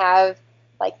time, you have,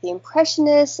 like, the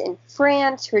Impressionists in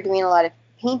France who are doing a lot of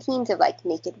paintings of, like,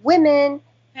 naked women.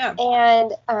 Yeah.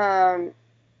 And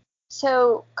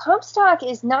so Comstock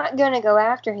is not going to go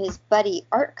after his buddy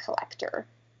art collector.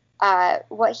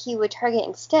 What he would target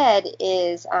instead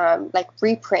is, like,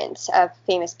 reprints of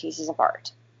famous pieces of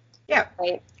art. Yeah.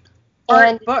 Right?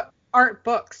 Art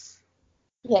books.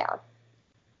 Yeah.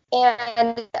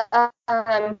 And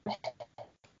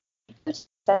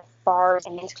bars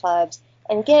and men's clubs.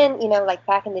 And again, you know, like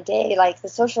back in the day, like the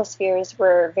social spheres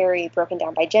were very broken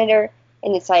down by gender.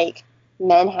 And it's like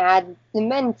men had the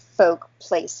men folk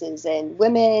places and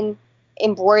women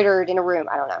embroidered in a room.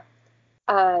 I don't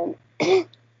know.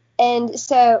 And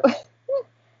so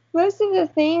most of the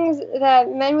things that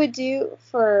men would do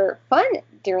for fun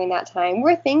during that time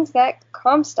were things that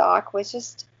Comstock was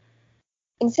just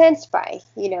incensed by,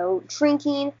 you know,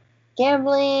 drinking,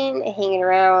 gambling, hanging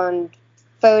around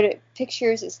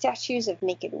pictures and statues of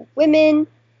naked women.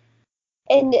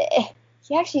 And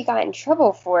he actually got in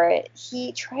trouble for it.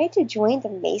 He tried to join the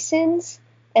Masons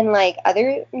and, like,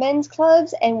 other men's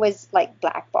clubs and was, like,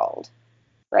 blackballed,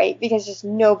 right? Because just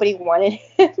nobody wanted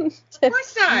him to. Of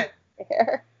course not.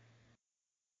 There.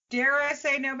 Dare I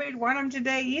say nobody'd want him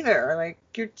today either. Like,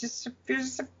 you're just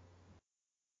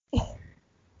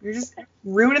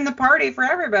ruining the party for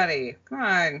everybody. Come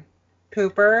on,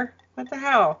 Cooper. What the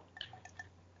hell?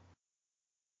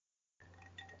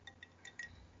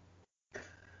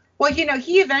 Well, you know,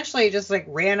 he eventually just, like,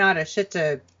 ran out of shit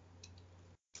to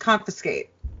confiscate.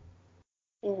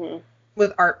 Mm-hmm.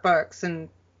 With art books and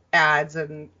ads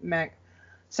and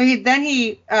so he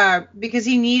because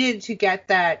he needed to get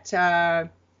that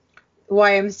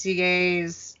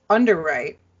YMCA's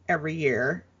underwrite every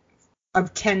year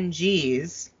of 10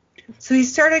 G's. So he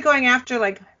started going after,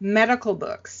 like, medical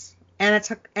books,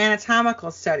 anatomical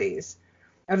studies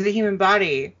of the human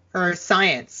body, or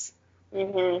science,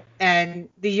 and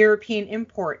the European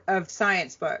import of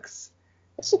science books.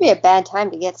 This would be a bad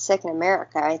time to get sick in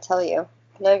America, I tell you.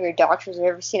 None of your doctors have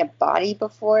ever seen a body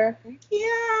before.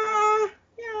 Yeah.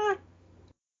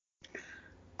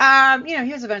 You know,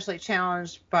 he was eventually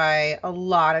challenged by a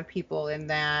lot of people in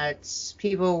that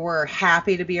people were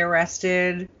happy to be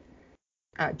arrested.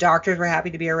 Doctors were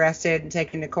happy to be arrested and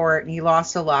taken to court, and he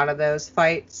lost a lot of those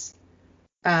fights.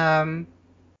 They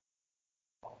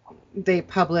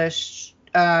published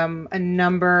a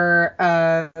number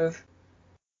of.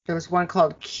 There was one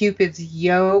called Cupid's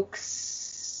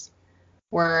Yokes,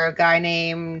 where a guy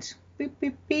named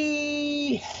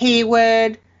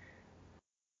Haywood.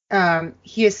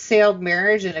 He assailed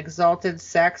marriage and exalted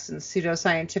sex in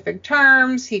pseudoscientific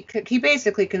terms. He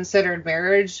basically considered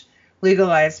marriage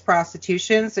legalized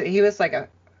prostitution, so he was like a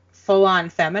full-on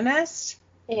feminist.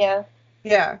 Yeah.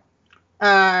 Yeah.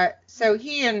 So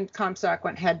he and Comstock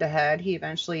went head-to-head. He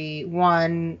eventually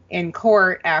won in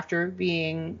court after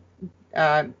being,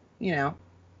 you know,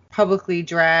 publicly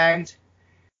dragged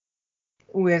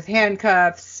with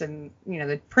handcuffs, and, you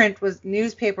know,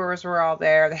 newspapers were all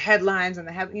there, the headlines, and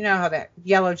you know how that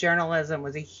yellow journalism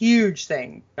was a huge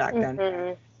thing back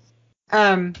then.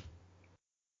 And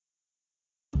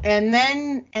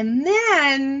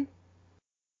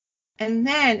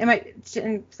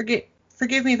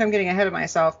forgive me if I'm getting ahead of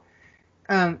myself,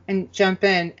 and jump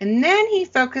in. And then he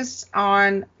focused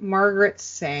on Margaret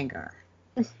Sanger.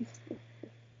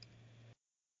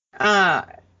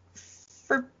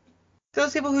 For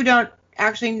those people who don't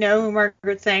actually know who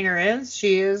Margaret Sanger is,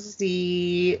 she is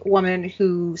the woman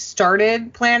who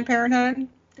started Planned Parenthood.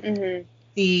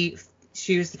 She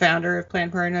was the founder of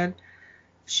Planned Parenthood.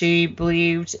 She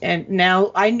believed, and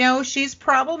now I know she's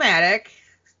problematic.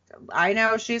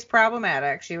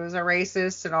 She was a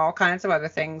racist and all kinds of other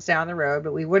things down the road,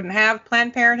 but we wouldn't have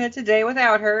Planned Parenthood today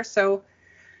without her, so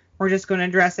we're just going to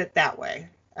address it that way.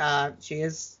 She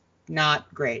is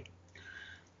not great.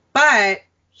 But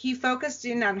he focused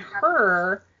in on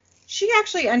her. She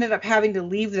actually ended up having to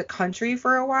leave the country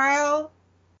for a while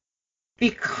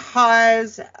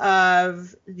because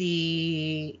of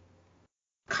the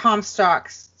Comstock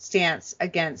stance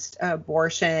against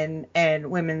abortion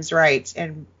and women's rights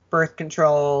and birth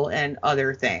control and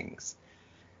other things.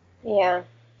 Yeah.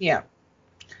 Yeah.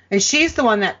 And she's the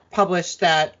one that published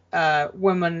that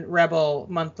Women Rebel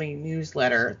monthly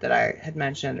newsletter that I had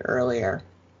mentioned earlier.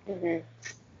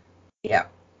 Yeah.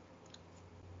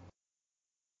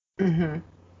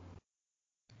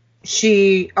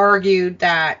 She argued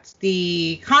that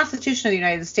the Constitution of the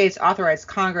United States authorized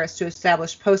Congress to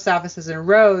establish post offices and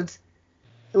roads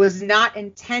It was not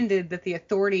intended that the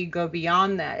authority go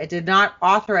beyond that. It did not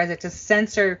authorize it to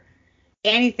censor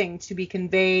anything to be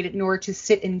conveyed, nor to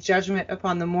sit in judgment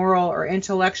upon the moral or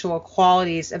intellectual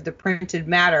qualities of the printed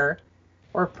matter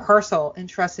or parcel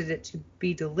entrusted it to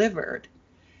be delivered.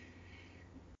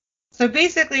 So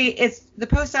basically, the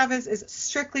post office is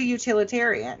strictly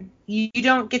utilitarian. You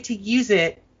don't get to use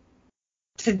it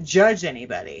to judge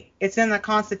anybody. It's in the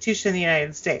Constitution of the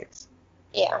United States.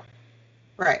 Yeah.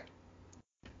 Right.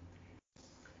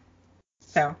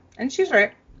 So, and she's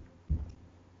right.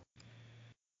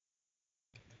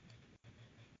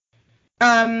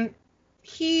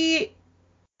 She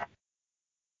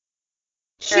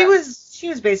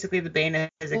was basically the bane of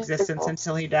his existence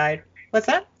until he died. What's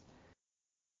that?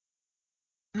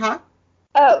 Huh?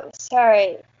 Oh,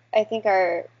 sorry. I think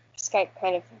our Skype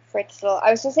kind of fricked a little.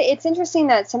 I was going to say, it's interesting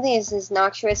that something as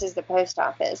noxious as the post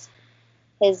office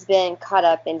has been caught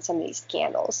up in some of these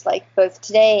scandals, like both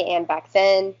today and back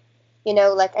then. You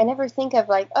know, like, I never think of,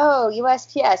 like, oh,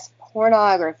 USPS,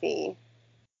 pornography.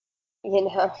 You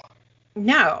know?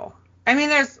 No. I mean,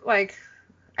 there's, like,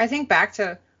 I think back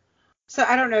to, so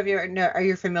I don't know if are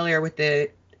you familiar with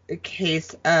the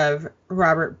case of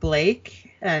Robert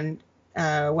Blake and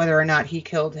whether or not he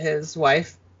killed his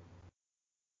wife,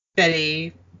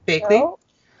 Betty Bakley? No?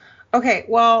 Okay,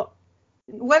 well,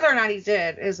 whether or not he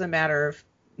did is a matter of,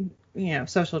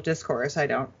 social discourse. I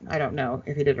don't know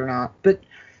if he did or not. But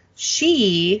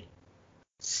she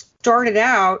started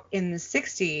out in the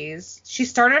 60s. She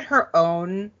started her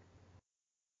own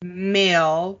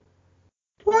male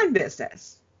porn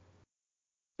business.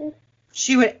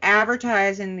 She would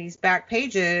advertise in these back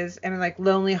pages and like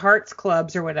Lonely Hearts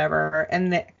clubs or whatever,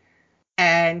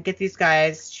 and get these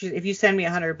guys. If you send me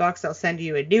 $100, I'll send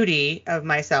you a nudie of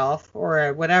myself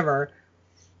or whatever.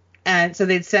 And so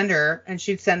they'd send her, and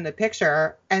she'd send the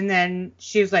picture, and then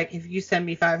she was like, if you send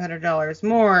me $500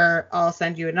 more, I'll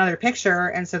send you another picture.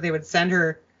 And so they would send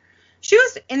her. She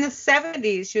was in the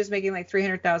 70s. She was making like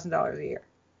 $300,000 a year.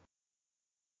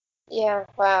 Yeah,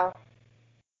 wow.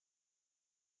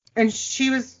 And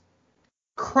she was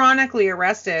chronically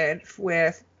arrested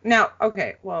with, now,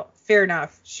 okay, well, fair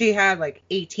enough. She had like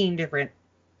 18 different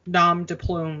nom de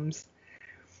plumes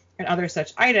and other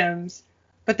such items,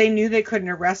 but they knew they couldn't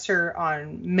arrest her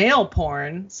on male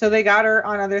porn, so they got her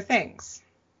on other things.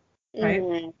 Right?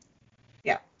 Mm-hmm.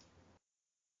 Yeah.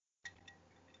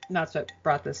 And that's what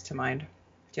brought this to mind,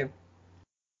 too.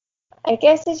 I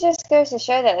guess it just goes to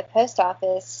show that the post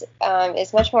office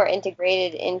is much more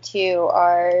integrated into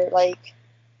our, like,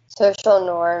 social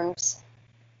norms.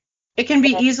 It can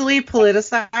be easily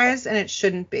politicized, and it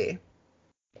shouldn't be.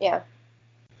 Yeah.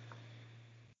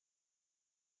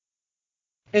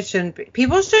 It shouldn't be.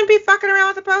 People shouldn't be fucking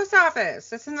around with the post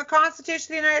office. It's in the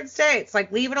Constitution of the United States.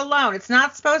 Like, leave it alone. It's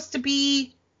not supposed to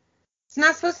be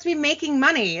making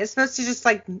money. It's supposed to just,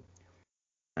 like,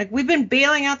 we've been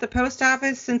bailing out the post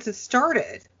office since it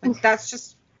started. Like, that's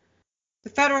just, the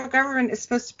federal government is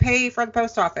supposed to pay for the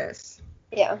post office.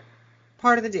 Yeah.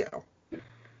 Part of the deal.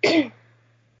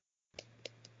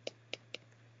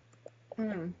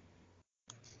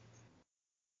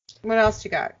 What else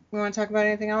you got? We want to talk about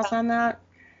anything else on that?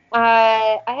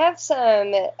 I have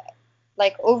some,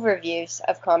 like, overviews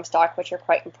of Comstock, which are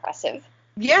quite impressive.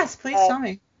 Yes, please tell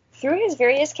me. Through his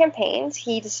various campaigns,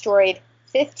 he destroyed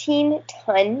 15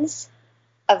 tons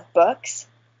of books,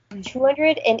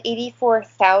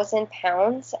 284,000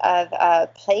 pounds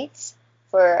of plates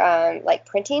for, like,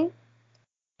 printing,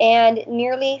 and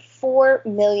nearly 4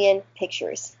 million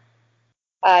pictures.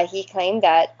 He claimed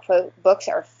that, quote, books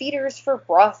are feeders for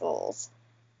brothels.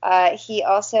 He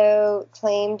also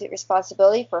claimed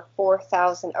responsibility for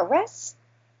 4,000 arrests,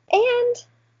 and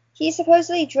he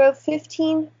supposedly drove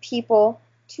 15 people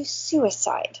to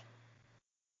suicide.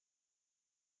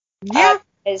 Yeah.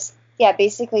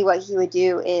 Basically what he would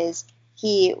do is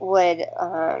he would,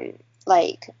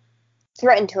 like,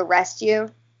 threaten to arrest you,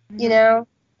 you know?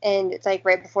 And it's like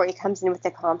right before he comes in with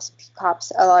the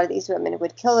cops, a lot of these women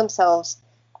would kill themselves.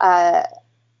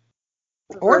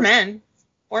 Or men.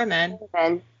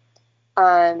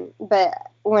 But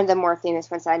one of the more famous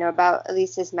ones I know about, at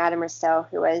least, is Madame Restell,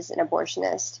 who was an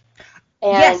abortionist.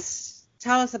 And, yes,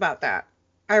 tell us about that.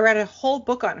 I read a whole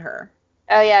book on her.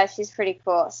 Oh yeah, she's pretty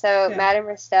cool. So yeah. Madame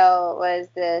Restell was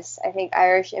this, I think,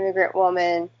 Irish immigrant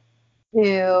woman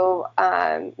who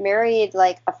married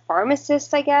like a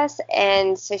pharmacist, I guess,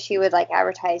 and so she would like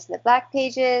advertise in the back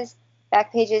pages,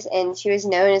 and she was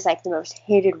known as like the most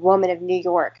hated woman of New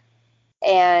York.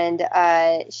 And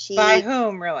she by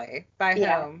whom really? By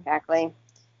whom? Exactly.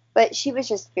 But she was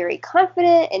just very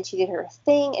confident, and she did her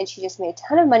thing, and she just made a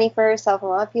ton of money for herself. And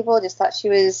a lot of people just thought she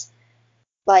was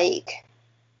like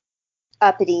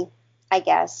uppity, I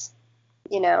guess.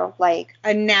 Like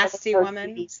a nasty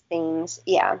woman. These things,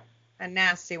 yeah. A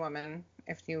nasty woman,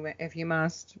 if you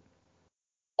must.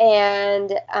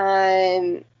 And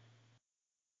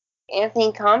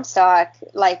Anthony Comstock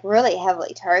like really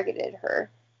heavily targeted her,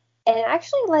 and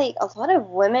actually like a lot of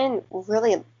women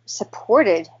really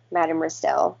supported Madame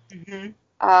Restell. Mm-hmm.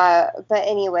 But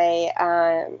anyway,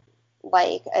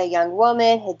 like a young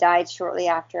woman had died shortly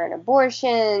after an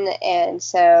abortion, and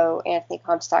so Anthony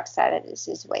Comstock started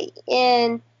his way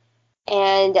in,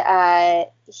 and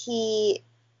he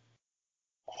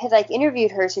had like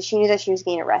interviewed her, so she knew that she was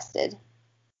getting arrested.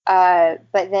 But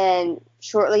then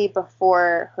shortly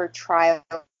before her trial,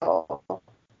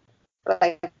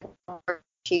 like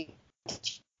she,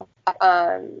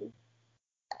 and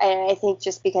I think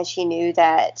just because she knew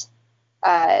that,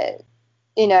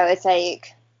 it's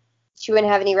like she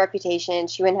wouldn't have any reputation,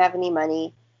 she wouldn't have any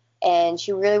money, and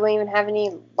she really wouldn't even have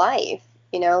any life.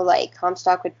 Like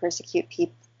Comstock would prosecute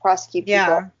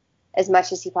people as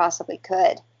much as he possibly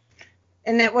could.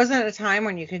 And it wasn't a time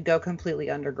when you could go completely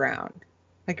underground.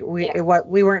 Like we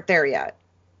weren't there yet.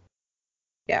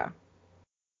 Yeah.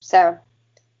 So,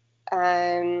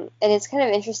 and it's kind of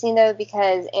interesting though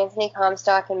because Anthony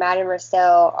Comstock and Madame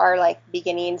Restell are like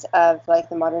beginnings of like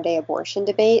the modern day abortion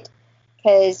debate.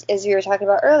 Because as we were talking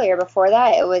about earlier, before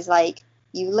that, it was like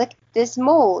you lick this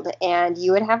mold and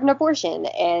you would have an abortion,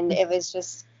 and it was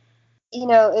just, it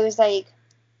was like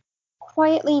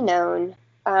quietly known.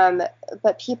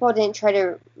 But people didn't try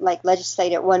to like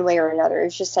legislate it one way or another. It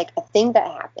was just like a thing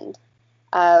that happened.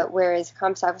 Whereas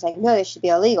Comstock was like, no, this should be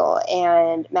illegal.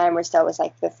 And Madame Restell was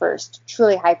like the first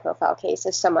truly high profile case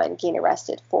of someone getting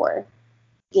arrested for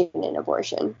getting an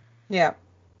abortion. Yeah.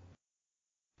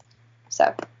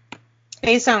 So.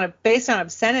 Based on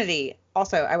obscenity,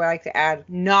 also, I would like to add,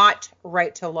 not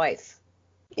right to life.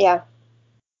 Yeah.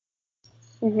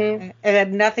 Mm-hmm. It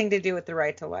had nothing to do with the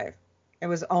right to life. It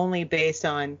was only based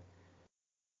on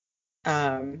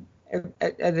the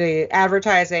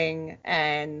advertising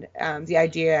and the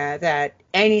idea that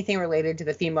anything related to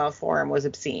the female form was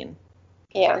obscene.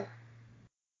 Yeah.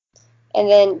 And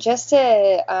then just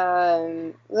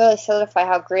to really solidify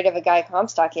how great of a guy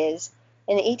Comstock is,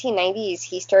 in the 1890s,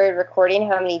 he started recording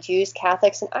how many Jews,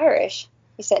 Catholics, and Irish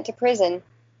he sent to prison.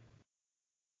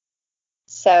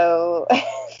 So.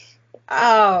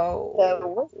 Oh. So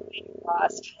what's the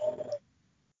cost?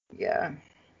 Yeah.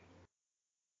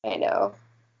 I know.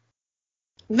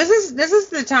 This is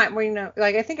the time where,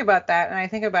 like, I think about that and I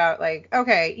think about, like,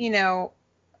 okay,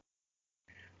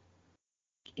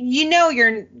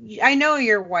 I know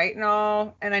you're white and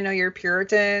all, and I know you're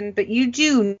Puritan, but you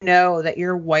do know that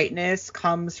your whiteness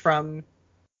comes from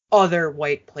other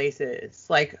white places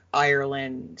like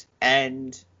Ireland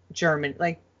and Germany.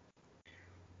 Like,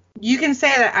 you can say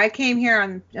that I came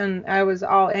here and I was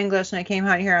all English and I came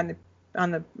out here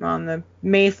on the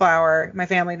Mayflower. My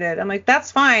family did. I'm like,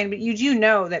 that's fine, but you do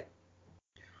know that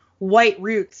white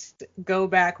roots go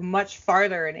back much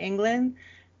farther in England,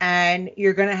 and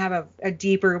you're going to have a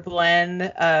deeper blend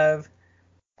of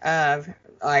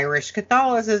Irish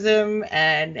Catholicism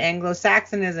and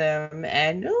Anglo-Saxonism,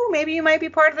 and maybe you might be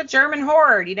part of the German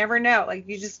horde. You never know. Like,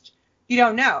 you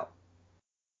don't know.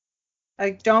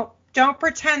 Like, don't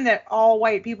pretend that all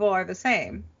white people are the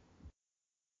same.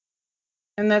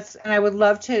 And I would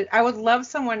love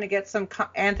someone to get some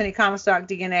Anthony Comstock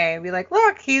DNA and be like,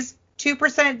 look, he's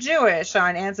 2% Jewish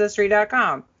on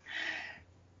Ancestry.com.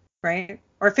 Right?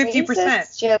 Or 50%.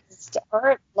 Races just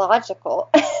aren't logical.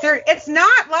 It's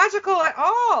not logical at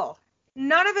all.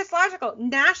 None of it's logical.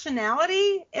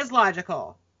 Nationality is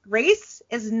logical. Race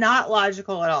is not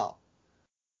logical at all.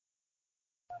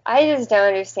 I just don't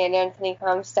understand Anthony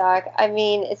Comstock. I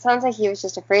mean, it sounds like he was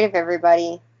just afraid of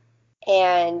everybody,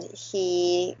 and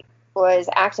he was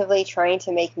actively trying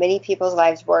to make many people's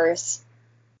lives worse.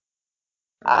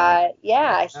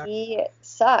 He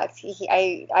sucked.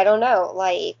 I don't know.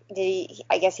 Like,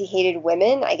 I guess he hated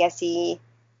women. I guess he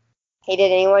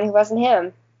hated anyone who wasn't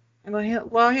him.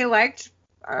 Well, he liked.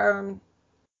 I'm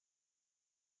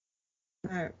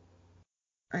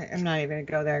not even gonna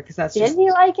go there because that's. Didn't he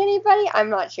like anybody?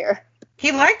 I'm not sure.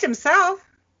 He liked himself.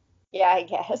 Yeah, I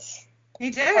guess.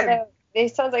 He did. Although,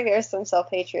 it sounds like there's some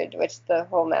self-hatred, which the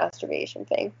whole masturbation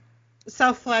thing.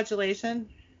 Self-flagellation.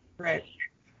 Right.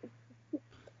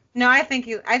 No, I think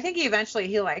he eventually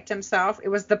he liked himself. It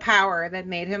was the power that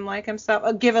made him like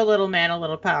himself. Give a little man a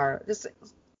little power. Just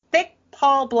think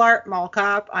Paul Blart Mall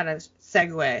Cop on a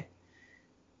Segway.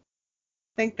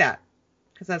 Think that,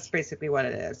 because that's basically what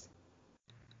it is.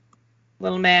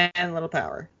 Little man, little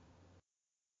power.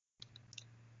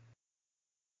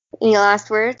 Any last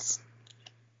words?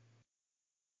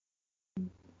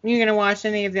 You gonna watch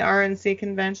any of the RNC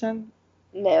convention?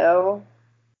 No.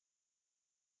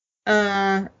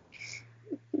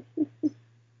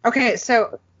 Okay,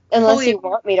 so unless you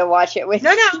want me to watch it with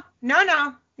you.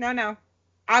 No.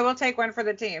 I will take one for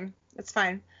the team. It's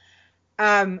fine.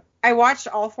 I watched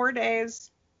all 4 days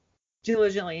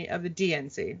diligently of the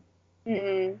DNC.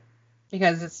 Mm-mm.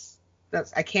 Because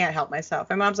I can't help myself.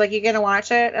 My mom's like, "You gonna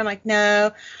watch it?" I'm like,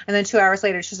 "No." And then 2 hours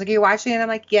later, she's like, "Are you watching it?" I'm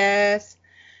like, "Yes,"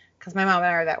 because my mom and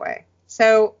I are that way.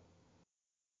 So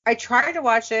I tried to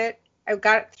watch it. I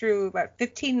got through about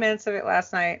 15 minutes of it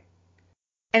last night,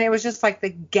 and it was just like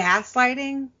the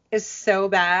gaslighting is so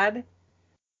bad.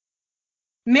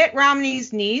 Mitt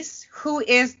Romney's niece, who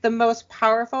is the most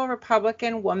powerful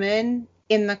Republican woman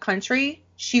in the country,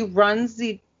 she runs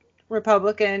the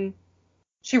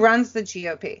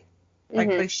GOP.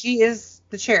 Like she is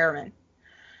the chairman.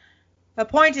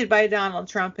 Appointed by Donald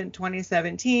Trump in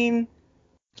 2017.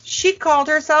 She called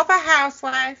herself a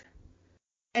housewife.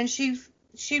 And she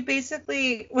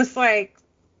basically was like,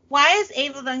 "Why is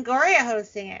Ava Longoria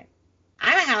hosting it?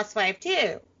 I'm a housewife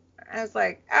too." I was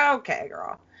like, "Okay,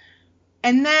 girl."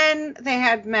 And then they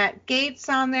had Matt Gaetz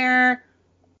on there.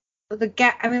 The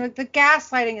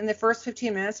gaslighting in the first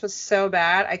 15 minutes was so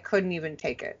bad, I couldn't even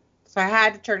take it. So I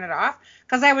had to turn it off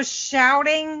because I was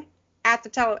shouting at the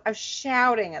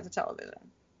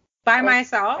television by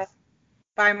myself,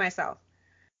 and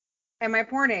my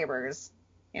poor neighbors,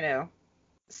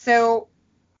 So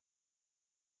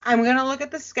I'm gonna look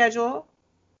at the schedule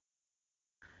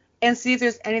and see if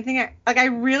there's anything. I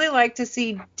really like to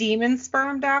see Demon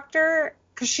Sperm Doctor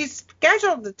because she's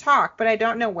scheduled to talk, but I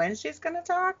don't know when she's gonna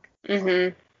talk.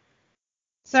 Mm-hmm.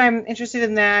 So I'm interested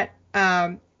in that.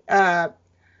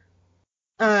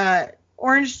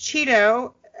 Orange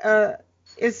Cheeto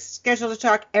is scheduled to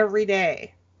talk every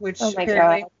day, which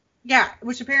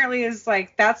apparently is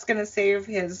like that's gonna save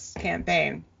his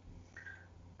campaign.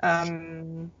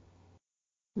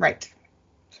 Right.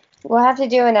 We'll have to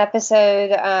do an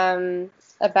episode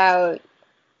about.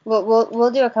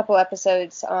 We'll do a couple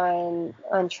episodes on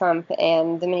Trump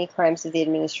and the many crimes of the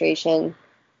administration.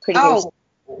 Because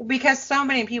so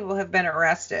many people have been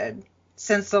arrested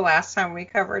since the last time we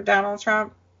covered Donald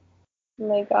Trump. Oh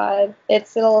my God,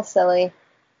 it's a little silly.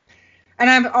 And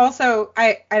I'm also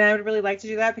I would really like to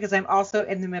do that because I'm also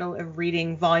in the middle of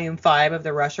reading Volume 5 of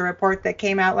the Russia Report that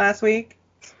came out last week.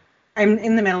 I'm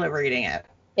in the middle of reading it.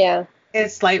 Yeah.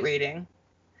 It's light reading.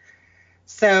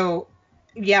 So,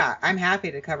 yeah, I'm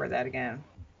happy to cover that again.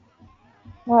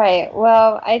 All right.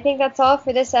 Well, I think that's all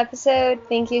for this episode.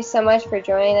 Thank you so much for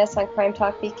joining us on Crime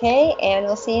Talk BK, and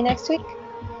we'll see you next week.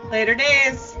 Later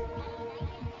days.